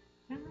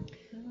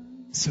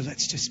 So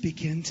let's just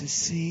begin to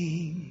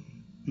sing.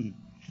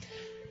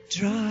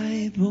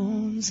 Dry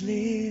bones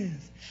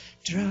live.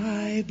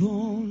 Dry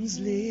bones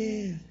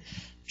live.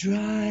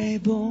 Dry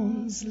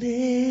bones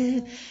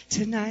live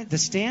tonight. The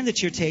stand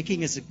that you're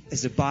taking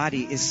as a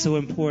body is so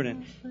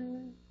important.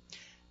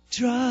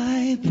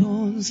 Dry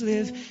bones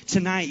live.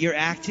 Tonight you're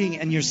acting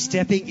and you're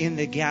stepping in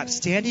the gap,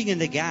 standing in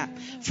the gap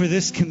for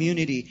this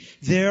community.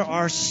 There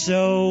are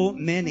so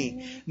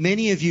many.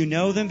 Many of you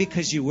know them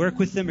because you work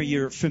with them or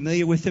you're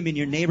familiar with them in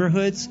your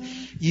neighborhoods.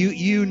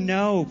 You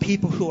know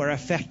people who are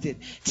affected.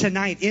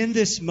 Tonight, in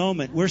this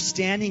moment, we're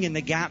standing in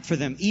the gap for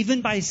them,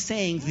 even by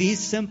saying these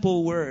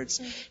simple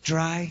words.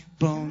 Dry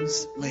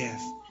bones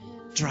live.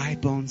 Dry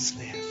bones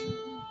live.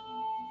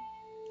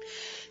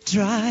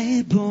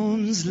 Dry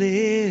bones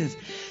live.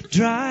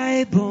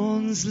 Dry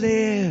bones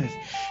live.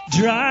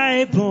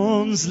 Dry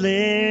bones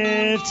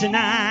live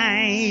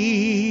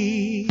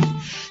tonight.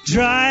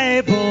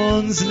 Dry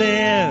bones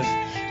live.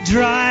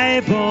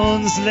 Dry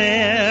bones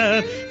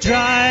live.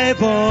 Dry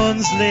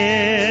bones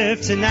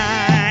live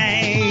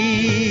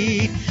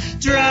tonight.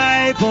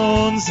 Dry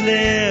bones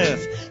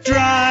live.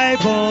 Dry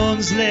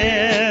bones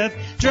live.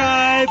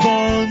 Dry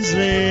bones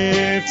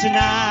live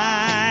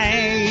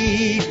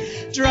tonight.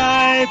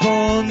 Dry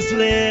bones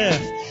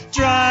live.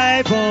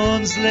 Dry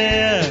bones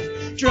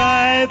live.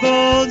 Dry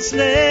bones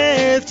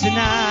live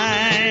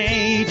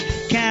tonight.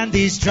 Can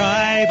these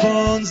dry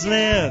bones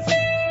live?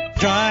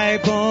 Dry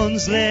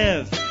bones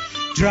live.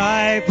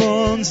 Dry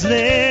bones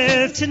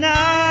live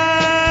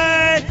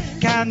tonight.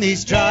 Can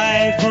these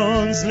dry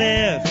bones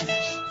live?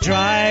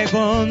 Dry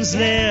bones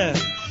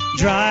live.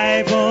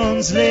 Dry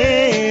bones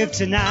live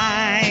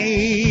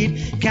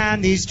tonight.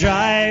 Can these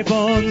dry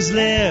bones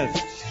live?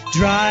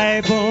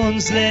 Dry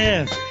bones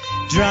live.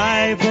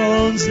 Dry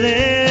bones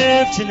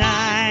live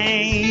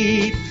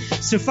tonight.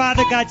 So,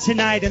 Father God,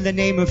 tonight in the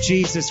name of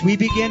Jesus, we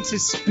begin to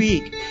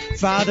speak,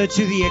 Father,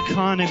 to the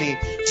economy,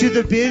 to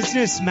the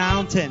business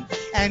mountain,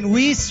 and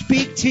we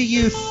speak to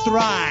you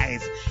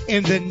thrive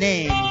in the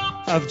name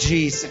of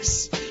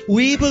Jesus.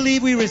 We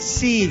believe we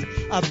receive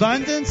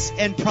abundance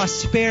and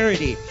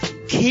prosperity,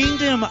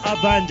 kingdom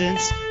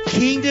abundance,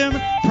 kingdom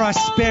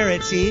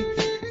prosperity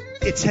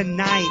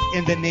tonight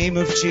in the name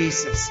of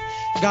Jesus.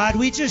 God,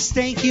 we just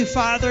thank you,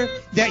 Father,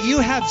 that you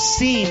have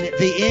seen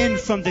the end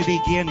from the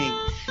beginning.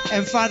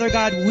 And Father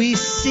God, we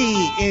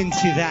see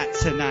into that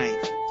tonight.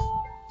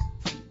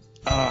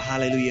 Oh,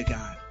 hallelujah,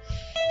 God.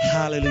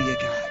 Hallelujah,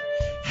 God.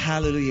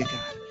 Hallelujah,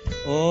 God.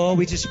 Oh,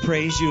 we just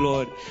praise you,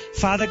 Lord.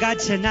 Father God,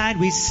 tonight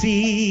we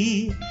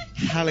see,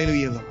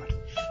 hallelujah, Lord.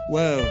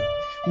 Whoa.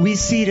 We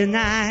see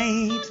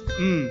tonight,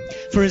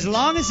 for as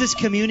long as this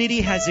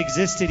community has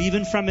existed,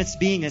 even from its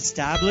being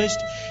established,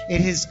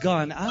 it has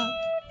gone up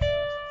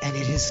and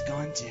it has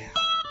gone down.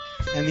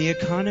 And the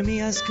economy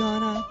has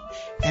gone up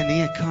and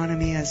the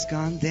economy has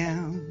gone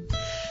down.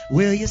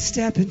 Will you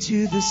step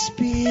into the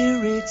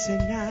Spirit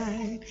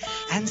tonight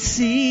and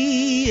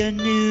see a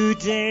new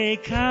day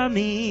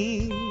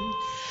coming?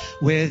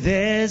 Where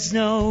there's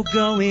no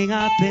going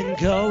up and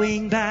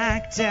going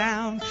back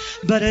down,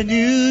 but a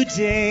new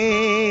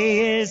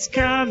day is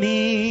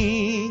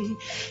coming.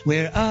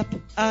 We're up,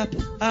 up,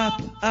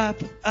 up,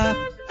 up, up,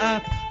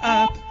 up,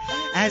 up,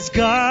 as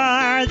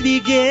God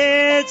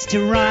begins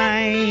to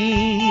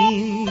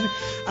reign.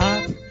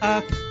 Up,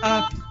 up,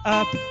 up,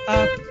 up,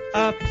 up,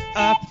 up,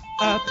 up,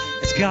 up,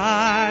 as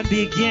God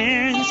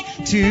begins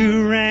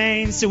to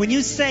reign. So when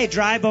you say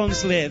dry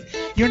bones live,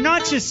 you're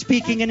not just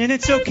speaking, and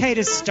it's okay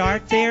to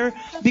start there,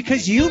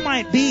 because you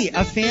might be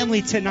a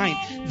family tonight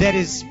that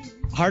is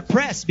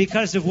hard-pressed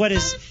because of what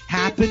has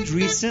happened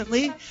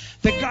recently.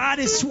 But God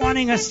is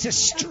wanting us to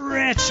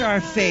stretch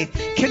our faith.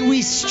 Can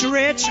we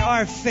stretch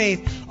our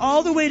faith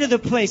all the way to the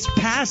place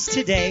past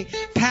today,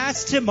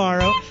 past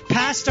tomorrow,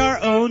 past our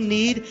own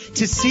need,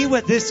 to see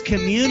what this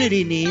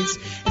community needs?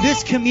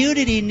 This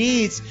community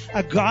needs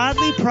a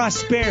godly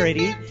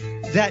prosperity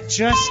that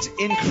just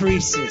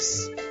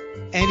increases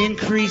and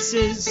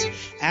increases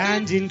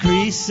and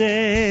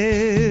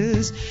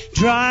increases.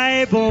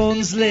 Dry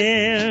bones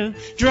live,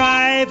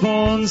 dry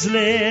bones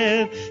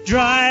live,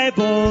 dry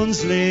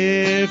bones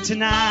live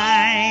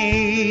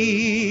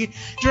tonight.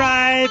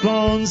 Dry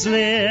bones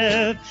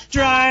live,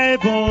 dry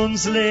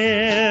bones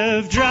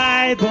live,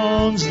 dry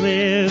bones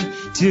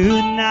live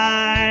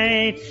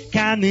tonight.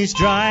 Can these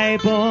dry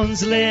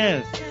bones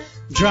live?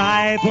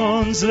 Dry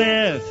bones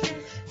live.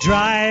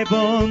 Dry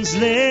bones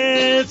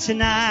live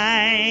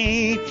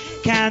tonight.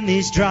 Can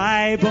these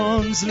dry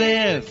bones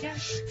live?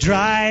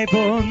 Dry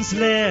bones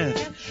live.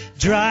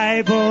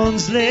 Dry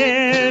bones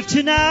live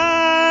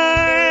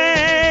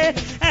tonight.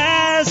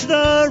 As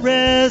the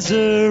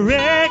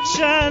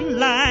resurrection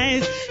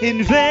life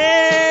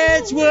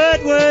invades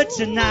Woodward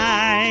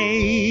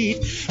tonight.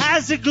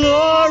 As the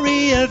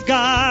glory of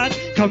God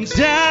comes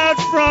down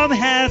from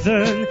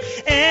heaven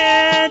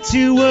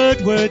into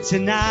Woodward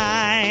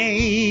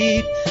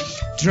tonight.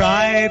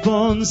 Dry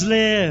bones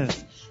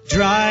live,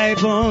 dry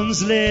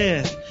bones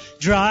live,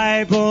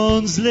 dry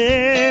bones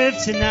live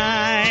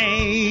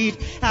tonight.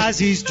 As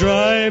these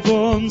dry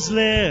bones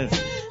live,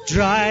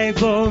 dry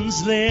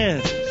bones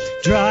live,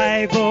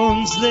 dry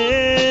bones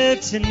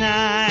live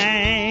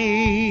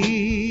tonight.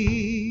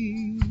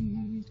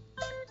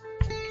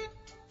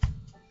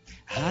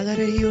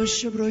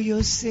 Hallelujah, bro,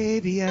 you say,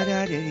 be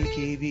a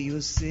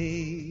you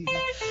say.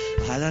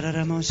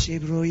 Halara moshe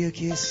bro ye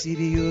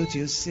kesibiyo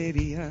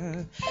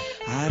Josebia.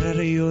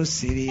 Harayo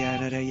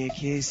sibia ye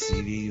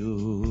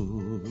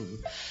kesibiyo.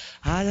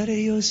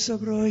 Harayo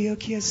sobro ye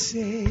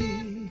kese.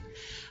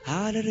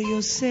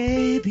 Harayo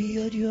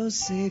sebio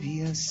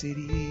Josebia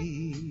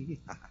sebi.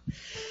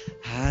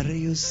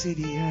 Harayo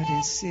sebia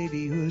de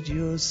sebio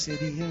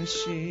Josebia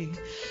she.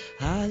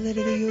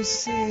 Hallelujah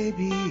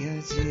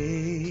sebia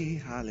je.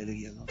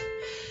 Hallelujah, Lord.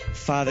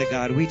 Father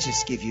God, we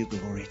just give you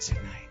glory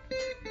tonight.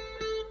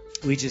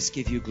 We just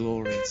give you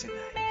glory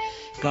tonight.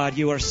 God,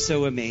 you are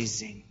so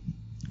amazing.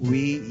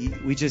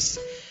 We just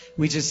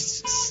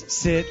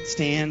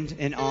stand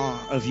in awe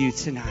of you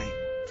tonight.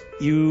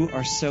 You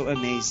are so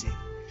amazing.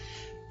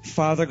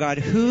 Father God,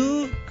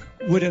 who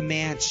would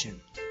imagine,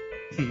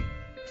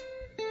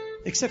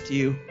 except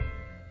you,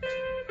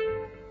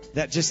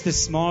 that just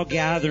this small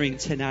gathering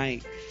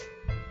tonight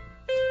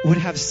would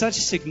have such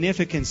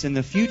significance in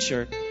the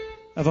future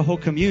of a whole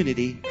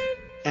community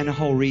and a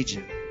whole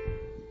region?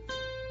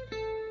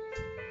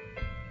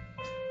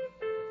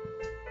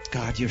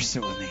 God, you're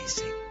so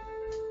amazing.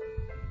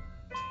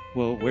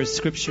 Well, where's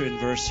scripture and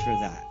verse for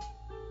that?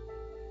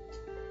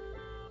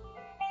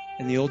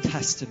 In the Old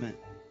Testament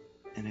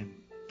and in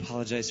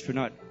apologize for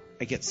not,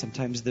 I get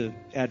sometimes the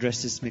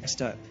addresses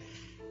mixed up.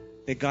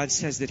 But God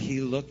says that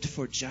He looked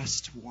for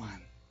just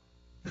one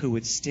who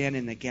would stand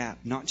in the gap,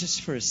 not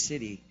just for a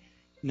city,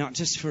 not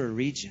just for a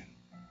region,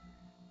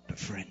 but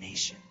for a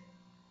nation.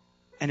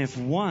 And if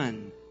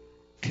one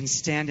can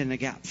stand in the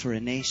gap for a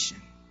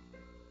nation,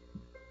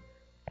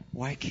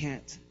 why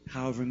can't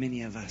however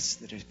many of us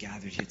that are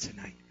gathered here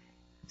tonight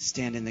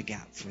stand in the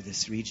gap for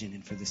this region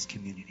and for this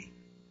community?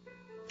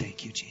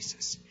 Thank you,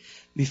 Jesus.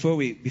 Before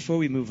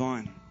we move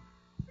on,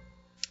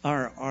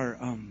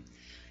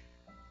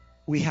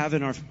 we have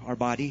in our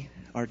body,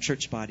 our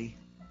church body,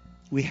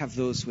 we have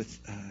those with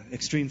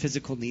extreme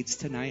physical needs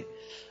tonight.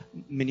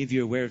 Many of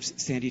you are aware of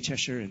Sandy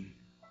Cheshire, and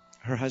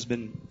her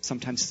husband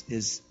sometimes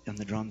is on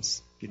the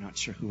drums. You're not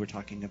sure who we're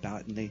talking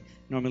about, and they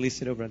normally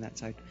sit over on that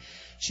side.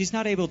 She's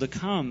not able to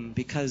come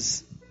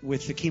because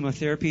with the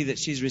chemotherapy that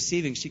she's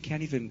receiving, she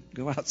can't even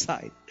go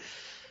outside,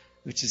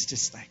 which is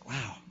just like,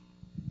 wow.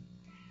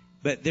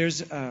 But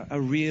there's a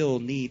real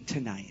need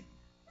tonight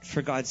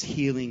for God's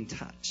healing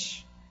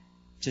touch,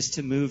 just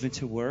to move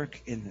into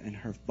work in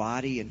her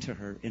body, in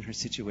her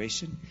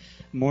situation,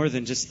 more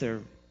than just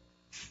their,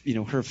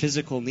 her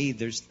physical need.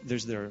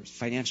 There's their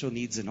financial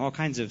needs and all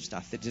kinds of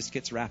stuff that just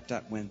gets wrapped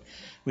up when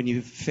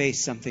you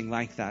face something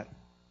like that.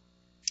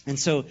 And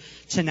so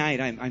tonight,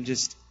 I'm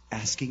just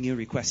asking you,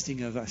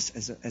 requesting of us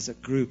as a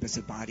group, as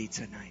a body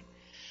tonight.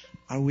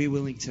 Are we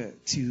willing to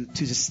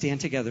just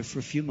stand together for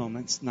a few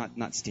moments?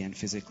 Not stand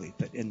physically,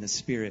 but in the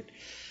spirit.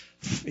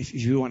 If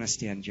you want to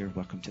stand, you're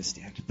welcome to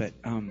stand. But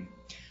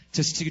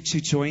just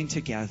to join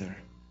together.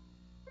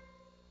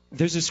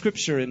 There's a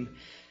scripture in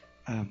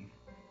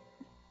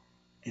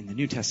the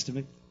New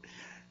Testament,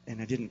 and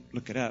I didn't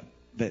look it up,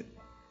 but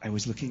I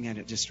was looking at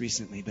it just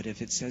recently. But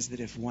if it says that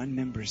if one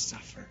member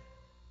suffer,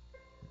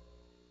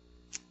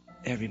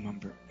 every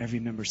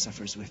member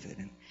suffers with it.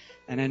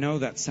 And I know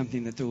that's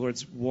something that the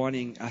Lord's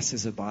wanting us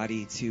as a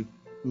body to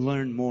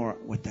learn more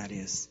what that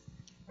is.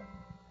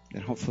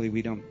 And hopefully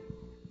we don't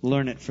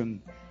learn it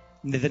from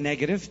the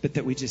negative, but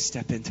that we just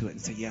step into it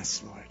and say,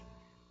 yes, Lord.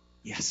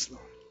 Yes,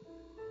 Lord.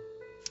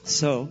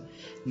 So,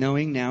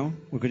 knowing now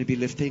we're going to be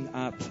lifting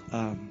up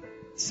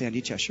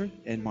Sandy Cheshire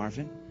and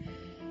Marvin,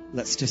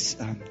 let's just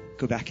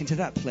go back into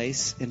that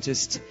place and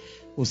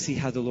we'll see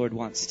how the Lord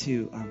wants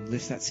to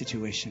lift that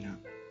situation up.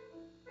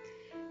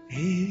 If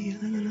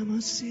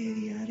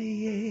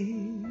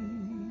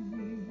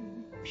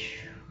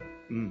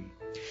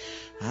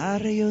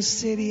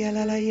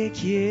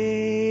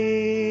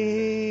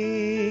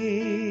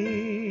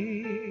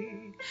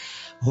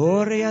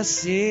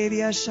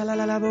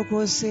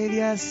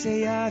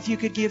you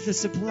could give the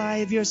supply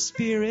of your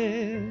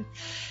spirit,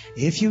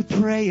 if you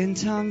pray in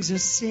tongues or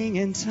sing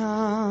in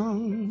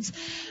tongues,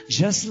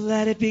 just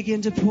let it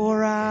begin to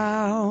pour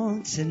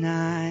out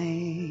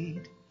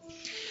tonight.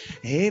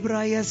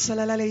 Ebraya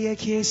salalaya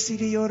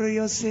kesidi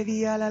yorio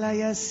sedia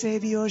lalaya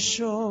sebio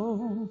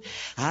sho.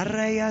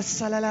 Araya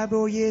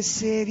salalaboye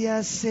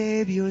sedia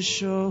sebio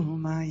sho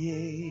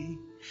maye.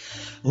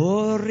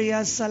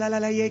 Oria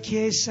salalaya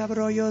kesha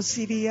broyo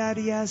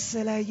sidiaria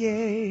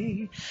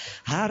selaye.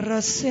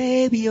 Arra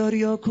sebio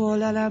rio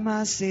kola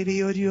lama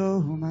sebio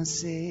rio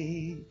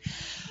mase.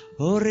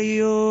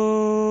 Orio.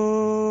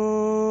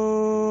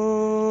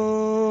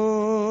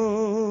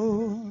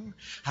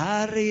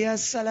 Arria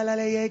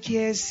salalaya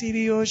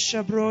kesibio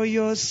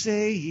shabroyo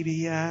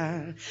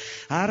seibia.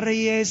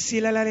 Arrie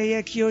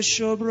silalaya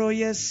kyosho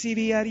broya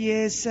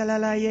sibiarie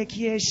salalaya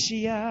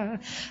keshia.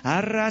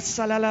 Arra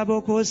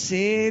salalaboko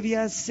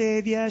sebia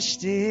sebia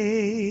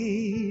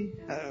shte.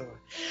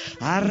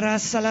 Arra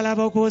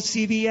salalaboko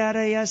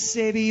sibiaria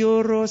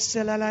sebioro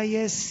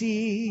salalaya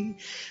si.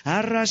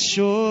 Arra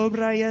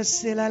shobraya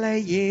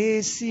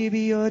salalaya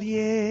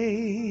sibiorie.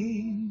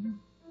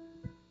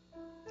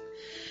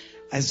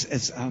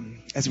 As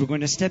we're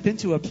going to step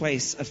into a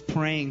place of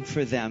praying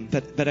for them,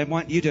 but I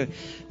want you to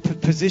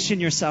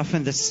position yourself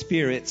in the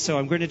Spirit. So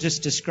I'm going to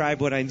just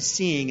describe what I'm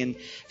seeing and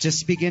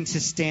just begin to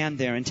stand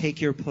there and take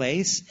your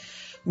place.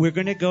 We're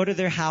going to go to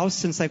their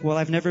house, and it's like, well,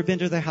 I've never been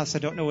to their house. I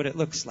don't know what it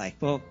looks like.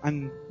 Well,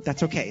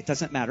 that's okay. It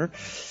doesn't matter.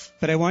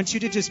 But I want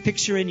you to just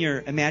picture in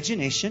your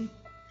imagination,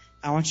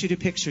 I want you to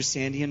picture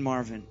Sandy and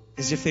Marvin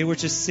as if they were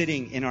just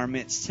sitting in our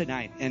midst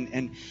tonight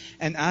and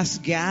us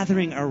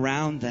gathering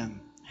around them.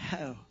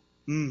 Oh.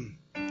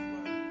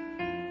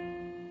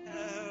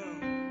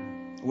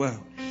 Whoa.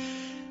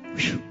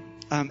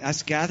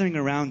 Us gathering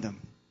around them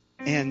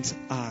and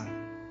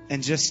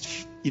just,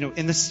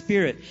 in the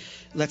Spirit,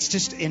 let's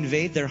just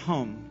invade their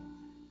home.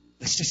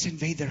 Let's just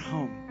invade their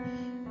home.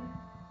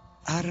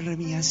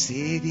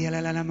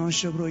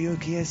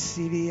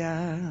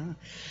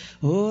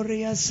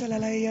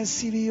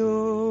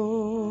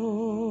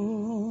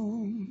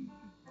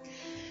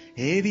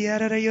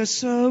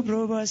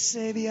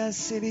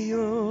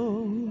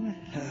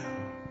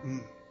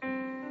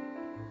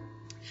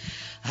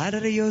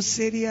 Harayo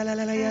seria la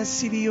la ya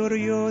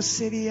sibiorio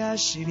seria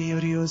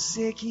shibiorio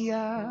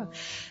sekia.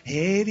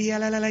 Ebia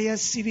la la ya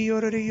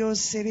sibiorio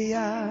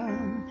seria.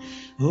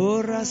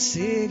 Ora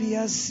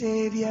sevia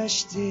sevia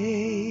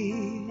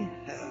ste.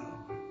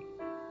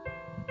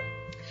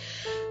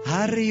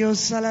 Ario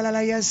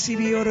salalaya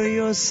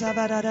sibiorio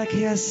sabarara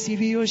kia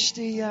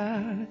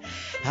sibiosteya.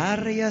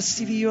 Aria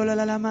sibiola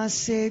la lama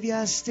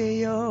sevia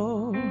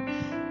steo.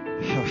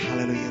 Oh,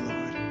 hallelujah,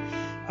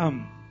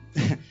 Lord.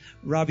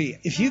 Robbie,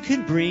 if you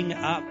can bring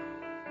up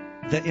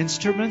the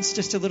instruments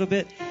just a little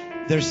bit.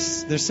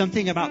 There's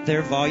something about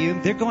their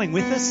volume. They're going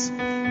with us.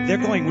 They're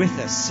going with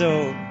us.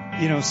 So,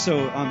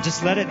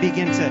 just let it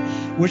begin to,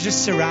 we're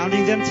just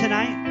surrounding them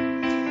tonight.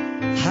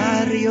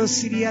 Hario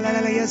sibia la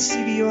la ya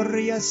sibio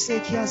ria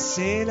sekia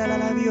se la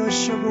la bio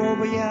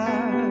shobroya.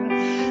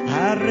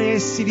 Hare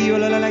sibio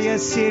la la ya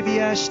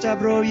sebia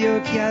stabroyo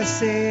kia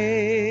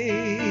se.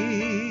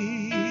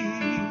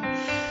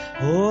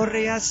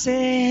 Oria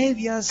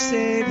sebia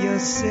sebia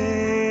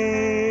se.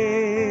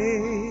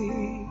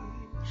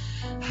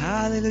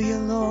 Hallelujah,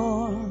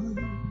 Lord.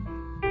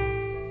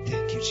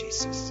 Thank you,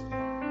 Jesus.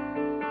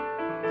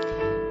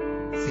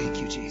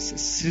 Thank you,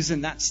 Jesus.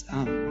 Susan, that's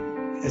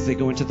as they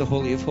go into the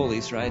Holy of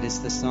Holies, right, is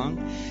the song.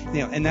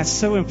 And that's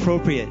so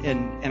appropriate.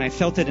 And I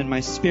felt it in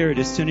my spirit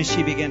as soon as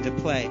she began to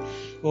play.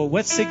 Well,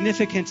 what's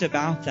significant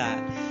about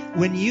that?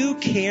 When you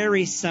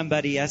carry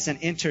somebody as an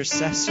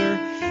intercessor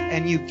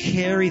and you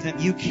carry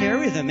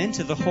them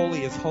into the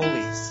Holy of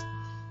Holies.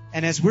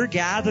 And as we're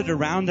gathered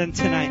around them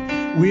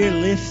tonight, we're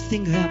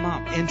lifting them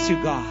up into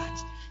God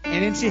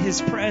and into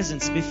His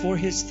presence before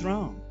His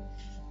throne.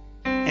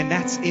 And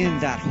that's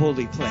in that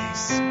holy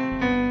place.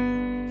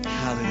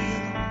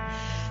 Hallelujah, Lord.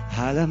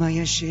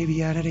 Halamaya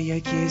shebiaraya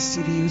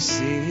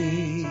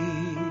kesibiuse.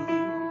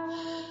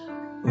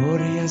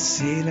 Oria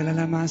sela la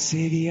lama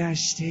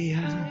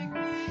sebiastea.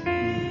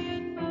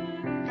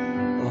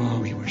 Oh,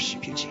 we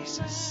worship you,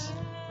 Jesus.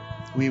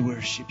 We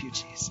worship you,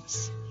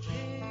 Jesus.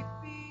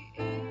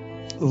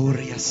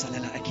 Oria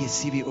salala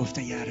akesibi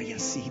oftayara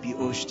yasibi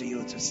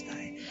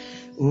oshtayotastai.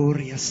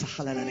 Oria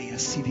sahalala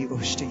yasibi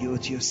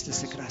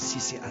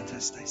oshtayotiostaskrasisi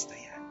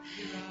atastai.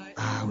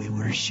 We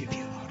worship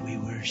you, Lord. We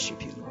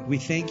worship you, Lord. We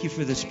thank you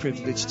for this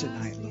privilege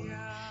tonight, Lord.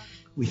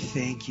 We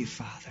thank you,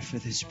 Father, for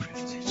this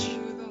privilege.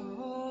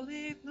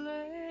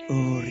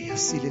 Oria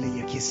silala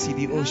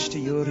yakesibi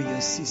oshtayoria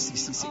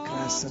sisi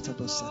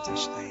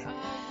krasatadosatashtai.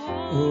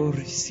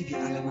 Ori sibi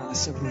alama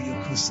asabroyo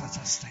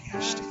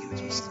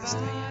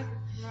kosatastayashtayotostastai.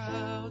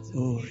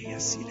 Oria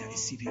sila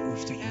isibi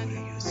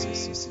oftayore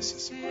yosis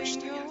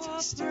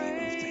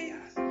oftaya.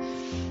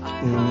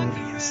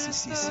 Oria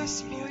sisi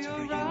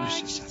otoro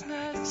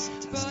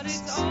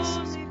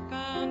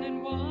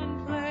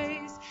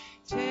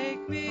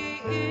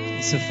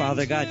So,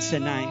 Father God,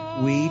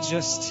 tonight we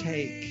just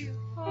take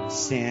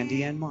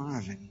Sandy and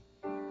Marvin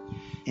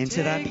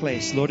into that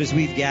place, Lord, as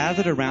we've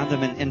gathered around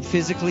them, and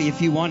physically,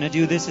 if you want to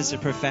do this as a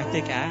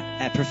prophetic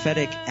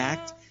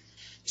act,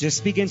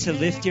 just begin to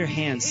lift your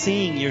hands,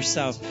 seeing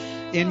yourself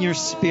in your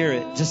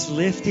spirit, just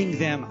lifting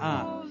them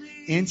up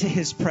into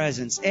His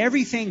presence.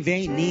 Everything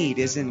they need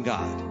is in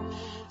God.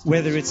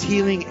 Whether it's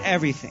healing,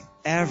 everything.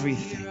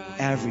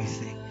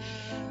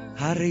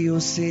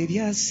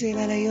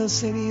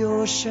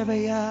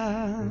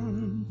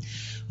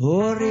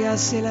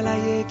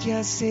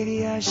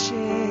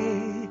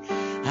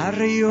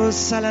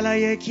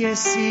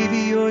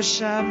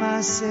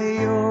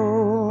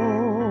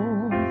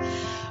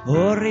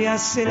 Oria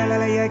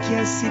selalaya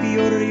kia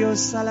sibiorio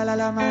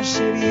salalala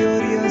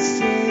mashebiorio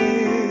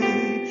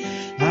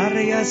se.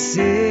 Aria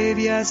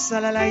sebia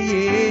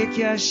salalaye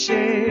kia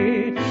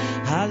she.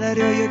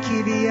 Halario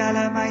kibi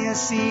alamaya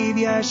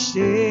sibia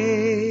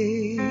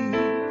she.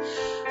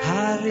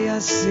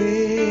 Aria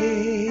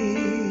se.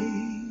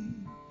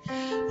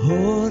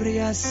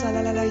 Oria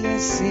salalaya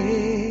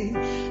se.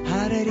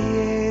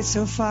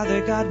 So,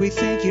 Father God, we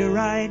thank you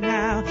right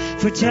now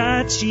for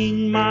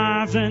touching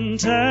Marvin,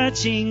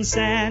 touching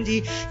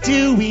Sandy,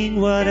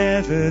 doing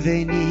whatever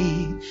they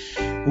need,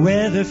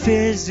 whether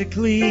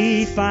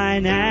physically,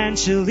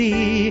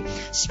 financially,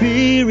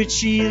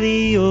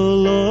 spiritually, oh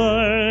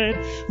Lord.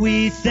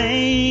 We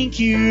thank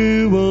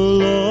you, oh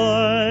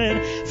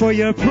Lord, for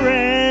your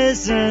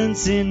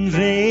presence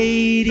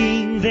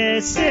invading their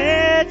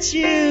situation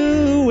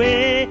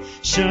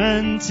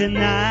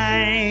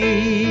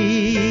tonight.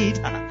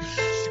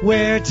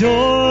 Where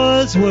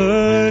doors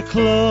were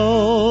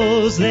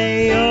closed,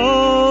 they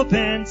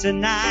open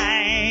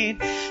tonight.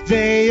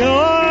 They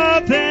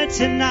open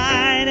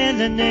tonight in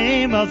the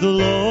name of the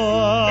Lord.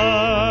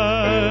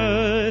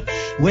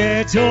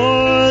 Where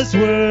doors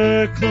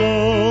were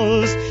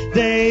closed,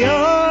 they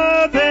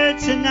open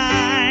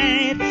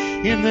tonight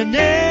in the name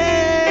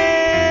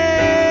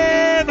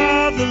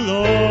of the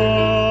Lord.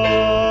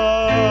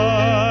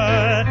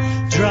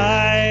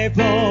 Dry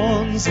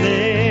bones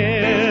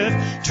live,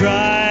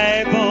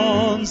 dry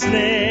bones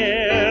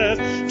live,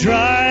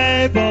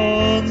 dry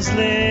bones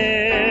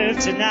live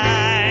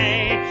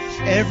tonight.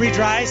 Every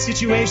dry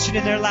situation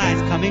in their life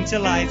coming to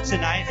life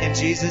tonight in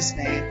Jesus'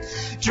 name.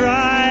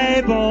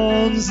 Dry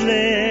bones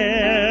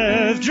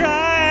live,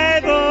 dry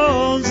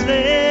bones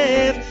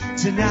live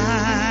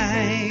tonight.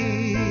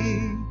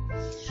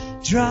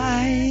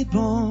 Dry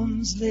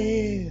bones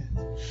live.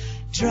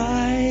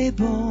 Dry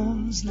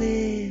bones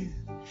live.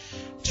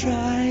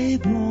 Dry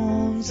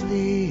bones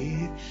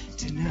live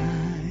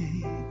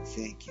tonight.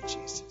 Thank you,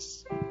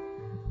 Jesus.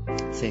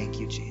 Thank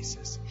you,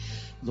 Jesus.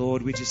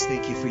 Lord, we just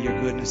thank you for your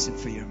goodness and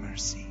for your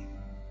mercy.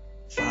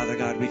 Father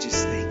God, we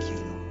just thank you,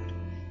 Lord.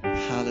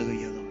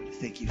 Hallelujah, Lord.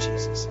 Thank you,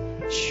 Jesus.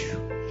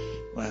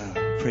 Wow.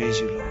 Praise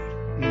you,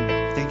 Lord.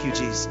 Thank you,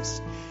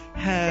 Jesus.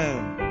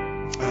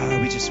 Oh,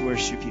 we just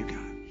worship you, God.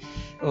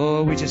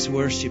 Oh, we just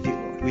worship you,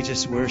 Lord. We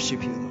just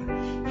worship you, Lord.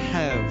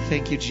 Oh,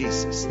 thank you,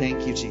 Jesus.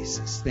 Thank you,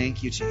 Jesus.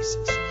 Thank you,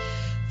 Jesus.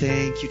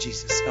 Thank you,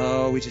 Jesus.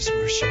 Oh, we just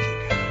worship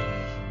you,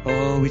 God.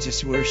 Oh, we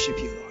just worship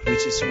you, Lord. We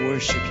just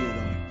worship you,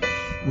 Lord.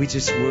 We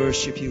just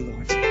worship you,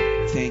 Lord.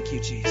 Thank you,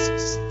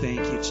 Jesus. Thank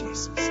you,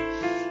 Jesus.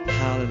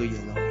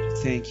 Hallelujah, Lord.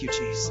 Thank you,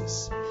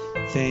 Jesus.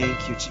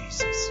 Thank you,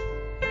 Jesus.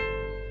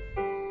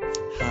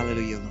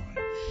 Hallelujah, Lord.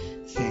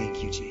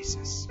 Thank you,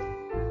 Jesus.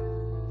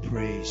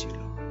 Praise you,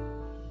 Lord.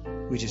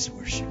 We just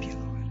worship you,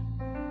 Lord.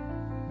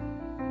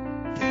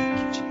 Thank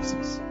you,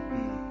 Jesus.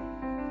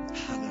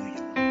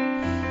 Hallelujah.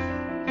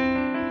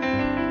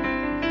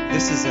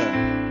 This is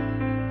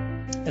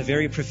a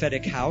very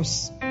prophetic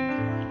house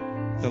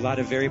with a lot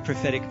of very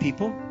prophetic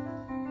people.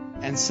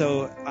 And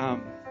so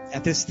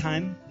at this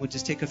time, we'll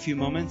just take a few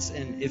moments.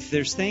 And if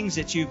there's things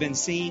that you've been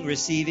seeing,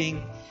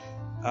 receiving,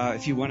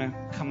 if you want to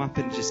come up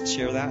and just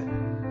share that.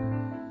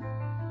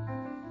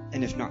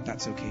 And if not,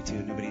 that's okay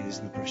too.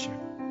 There's no pressure.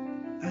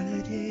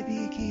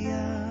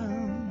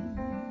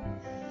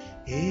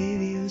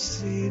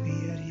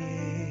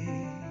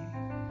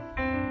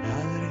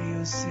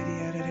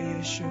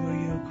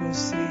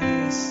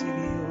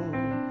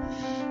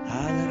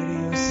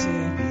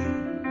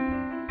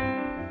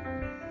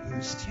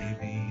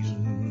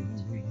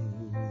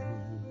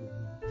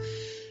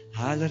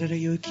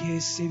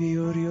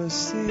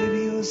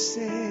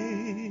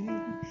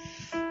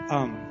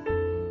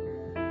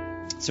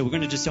 So we're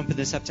going to just open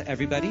this up to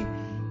everybody.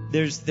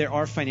 There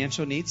are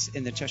financial needs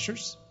in the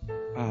Cheshires.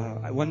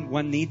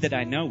 One need that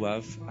I know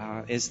of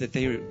is that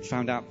they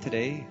found out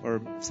today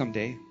or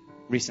someday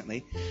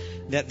recently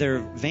that their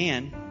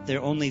van,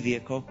 their only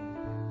vehicle,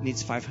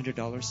 needs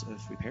 $500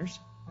 of repairs.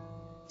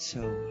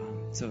 So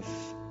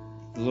if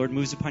the Lord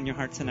moves upon your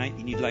heart tonight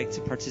and you'd like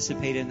to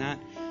participate in that,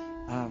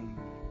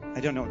 I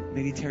don't know,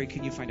 maybe Terry,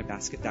 can you find a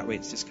basket? That way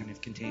it's just kind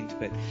of contained.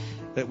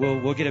 But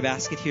we'll get a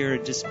basket here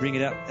and just bring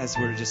it up as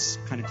we're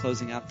just kind of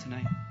closing out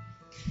tonight.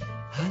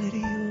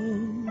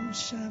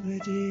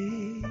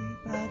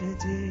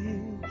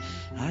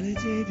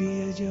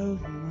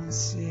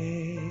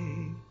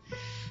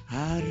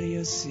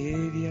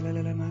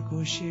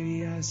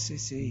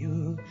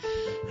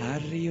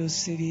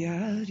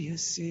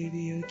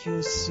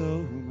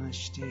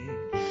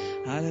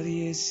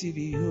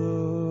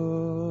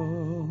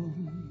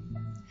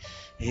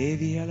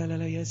 Evia la la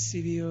la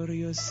yasivio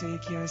rio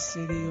sekia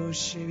sevio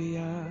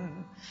shevia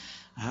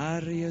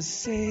Ario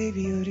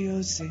sevio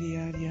rio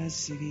sevia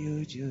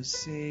yasivio jo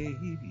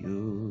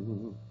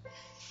sevio.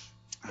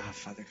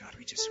 Father God,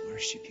 we just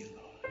worship you,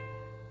 Lord.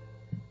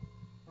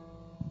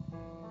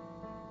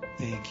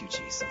 Thank you,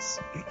 Jesus.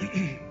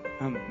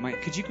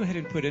 Mike, could you go ahead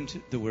and put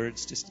into the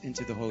words just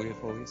into the Holy of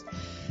Holies?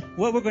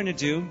 What we're going to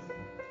do,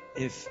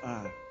 if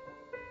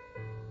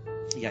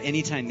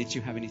anytime that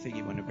you have anything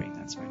you want to bring,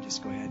 that's fine.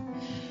 Just go ahead.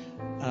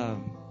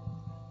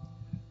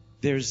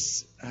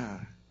 This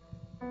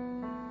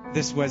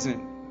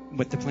wasn't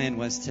what the plan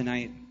was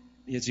tonight.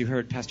 As you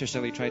heard, Pastor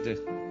Shelley tried to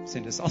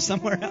send us all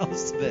somewhere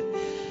else,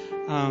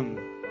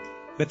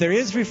 but there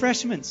is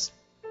refreshments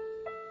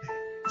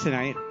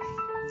tonight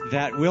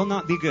that will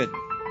not be good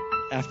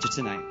after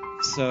tonight.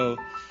 So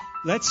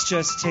let's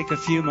just take a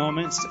few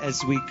moments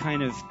as we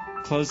kind of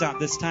close out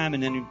this time,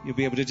 and then you'll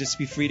be able to just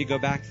be free to go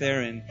back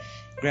there and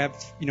grab,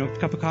 a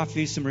cup of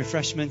coffee, some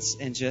refreshments,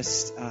 and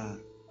just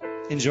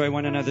enjoy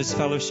one another's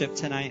fellowship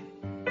tonight.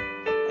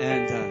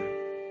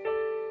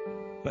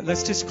 But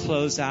let's just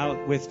close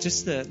out with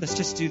let's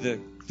just do the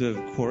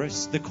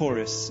chorus,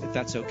 if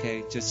that's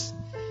okay. Just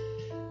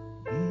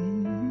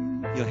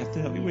you'll have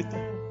to help me with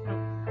that.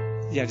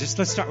 Yeah,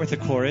 let's start with the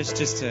chorus,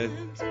 just to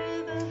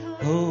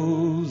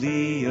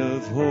Holy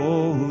of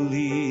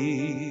Holies,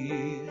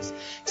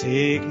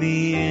 take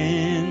me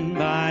in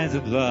by the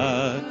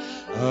blood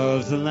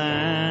of the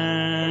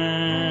Lamb.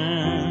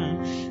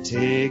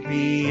 Take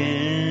me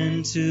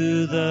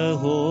into the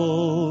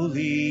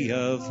Holy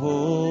of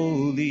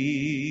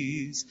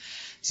Holies.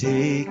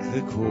 Take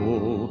the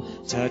coal,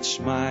 touch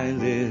my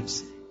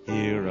lips,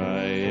 here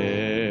I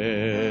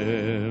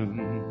am.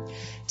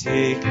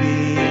 Take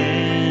me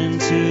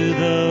into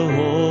the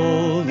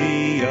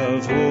Holy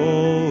of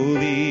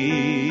Holies.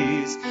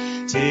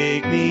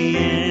 Take me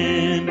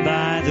in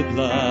by the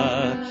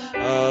blood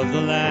of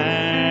the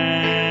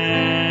Lamb.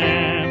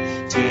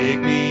 Take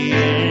me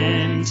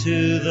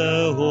into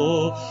the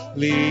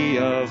Holy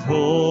of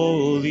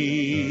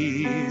Holies.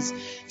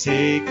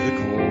 Take the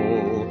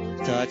coal,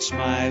 touch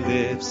my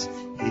lips,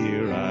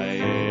 here I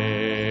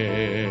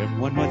am.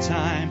 One more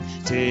time.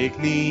 Take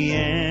me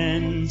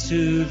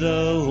into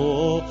the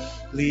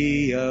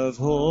Holy of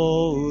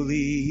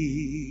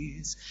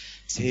holies.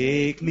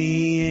 Take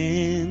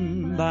me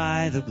in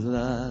by the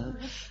blood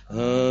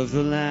of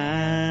the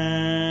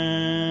Lamb.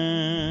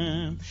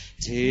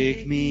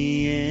 Take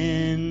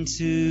me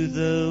into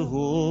the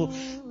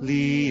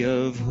Holy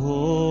of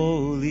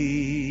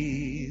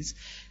holies.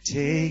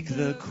 Take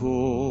the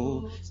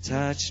coal,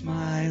 touch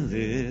my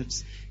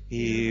lips,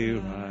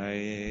 here I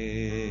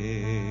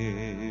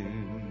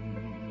am.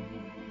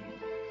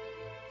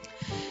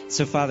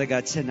 So, Father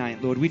God,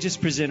 tonight, Lord, we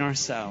just present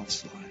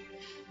ourselves, Lord.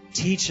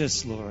 Teach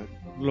us, Lord.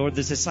 Lord,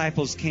 the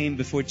disciples came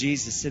before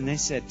Jesus and they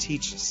said,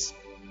 teach us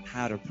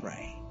how to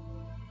pray.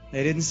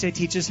 They didn't say,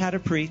 teach us how to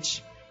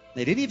preach.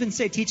 They didn't even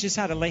say, teach us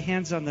how to lay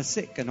hands on the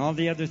sick and all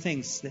the other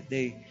things that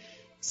they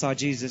saw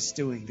Jesus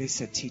doing. They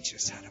said, teach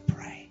us how to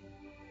pray.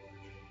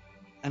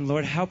 And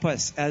Lord, help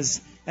us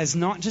as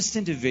not just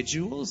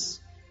individuals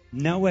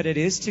know what it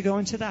is to go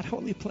into that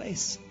holy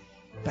place,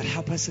 but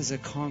help us as a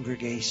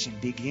congregation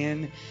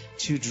begin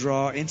to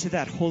draw into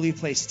that holy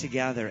place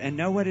together and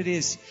know what it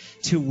is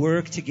to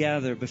work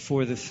together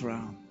before the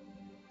throne.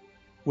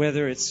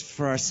 Whether it's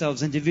for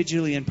ourselves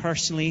individually and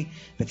personally,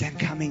 but then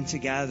coming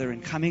together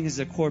and coming as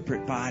a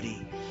corporate body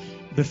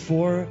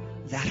before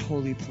that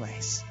holy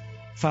place.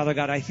 Father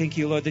God, I thank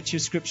you, Lord, that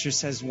your scripture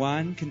says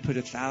 1 can put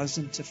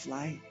 1,000 to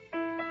flight,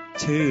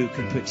 2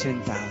 can put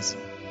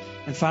 10,000.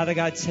 And Father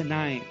God,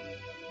 tonight,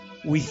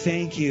 we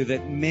thank you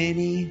that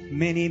many,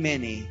 many,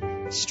 many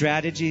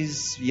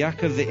strategies,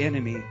 yuck of the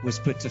enemy was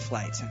put to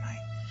flight tonight.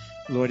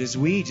 Lord, as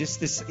we, just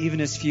this, even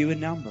as few in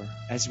number,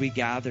 as we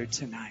gather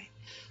tonight,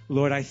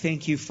 Lord, I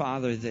thank you,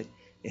 Father, that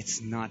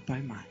it's not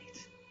by might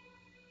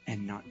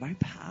and not by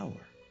power,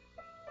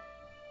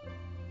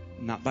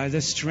 not by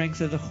the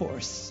strength of the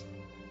horse,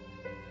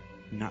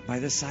 not by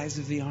the size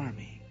of the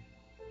army,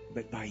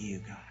 but by you,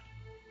 God,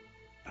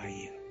 by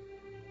you.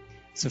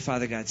 So,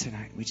 Father God,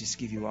 tonight we just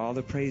give you all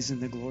the praise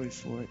and the glory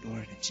for it,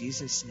 Lord, in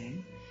Jesus'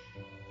 name.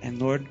 And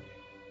Lord,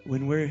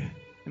 when we're,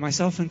 and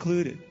myself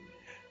included,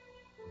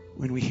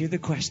 when we hear the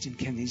question,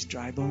 can these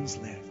dry bones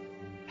live?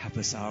 Help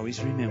us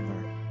always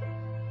remember,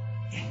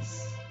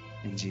 yes,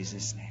 in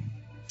Jesus' name.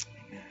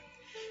 Amen.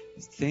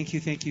 Thank you,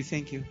 thank you,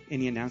 thank you.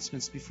 Any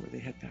announcements before they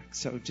head back?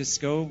 So just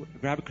go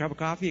grab a cup of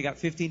coffee. You got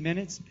 15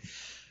 minutes.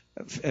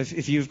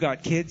 If you've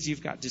got kids,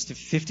 you've got just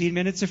 15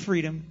 minutes of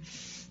freedom.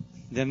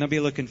 Then they'll be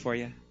looking for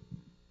you.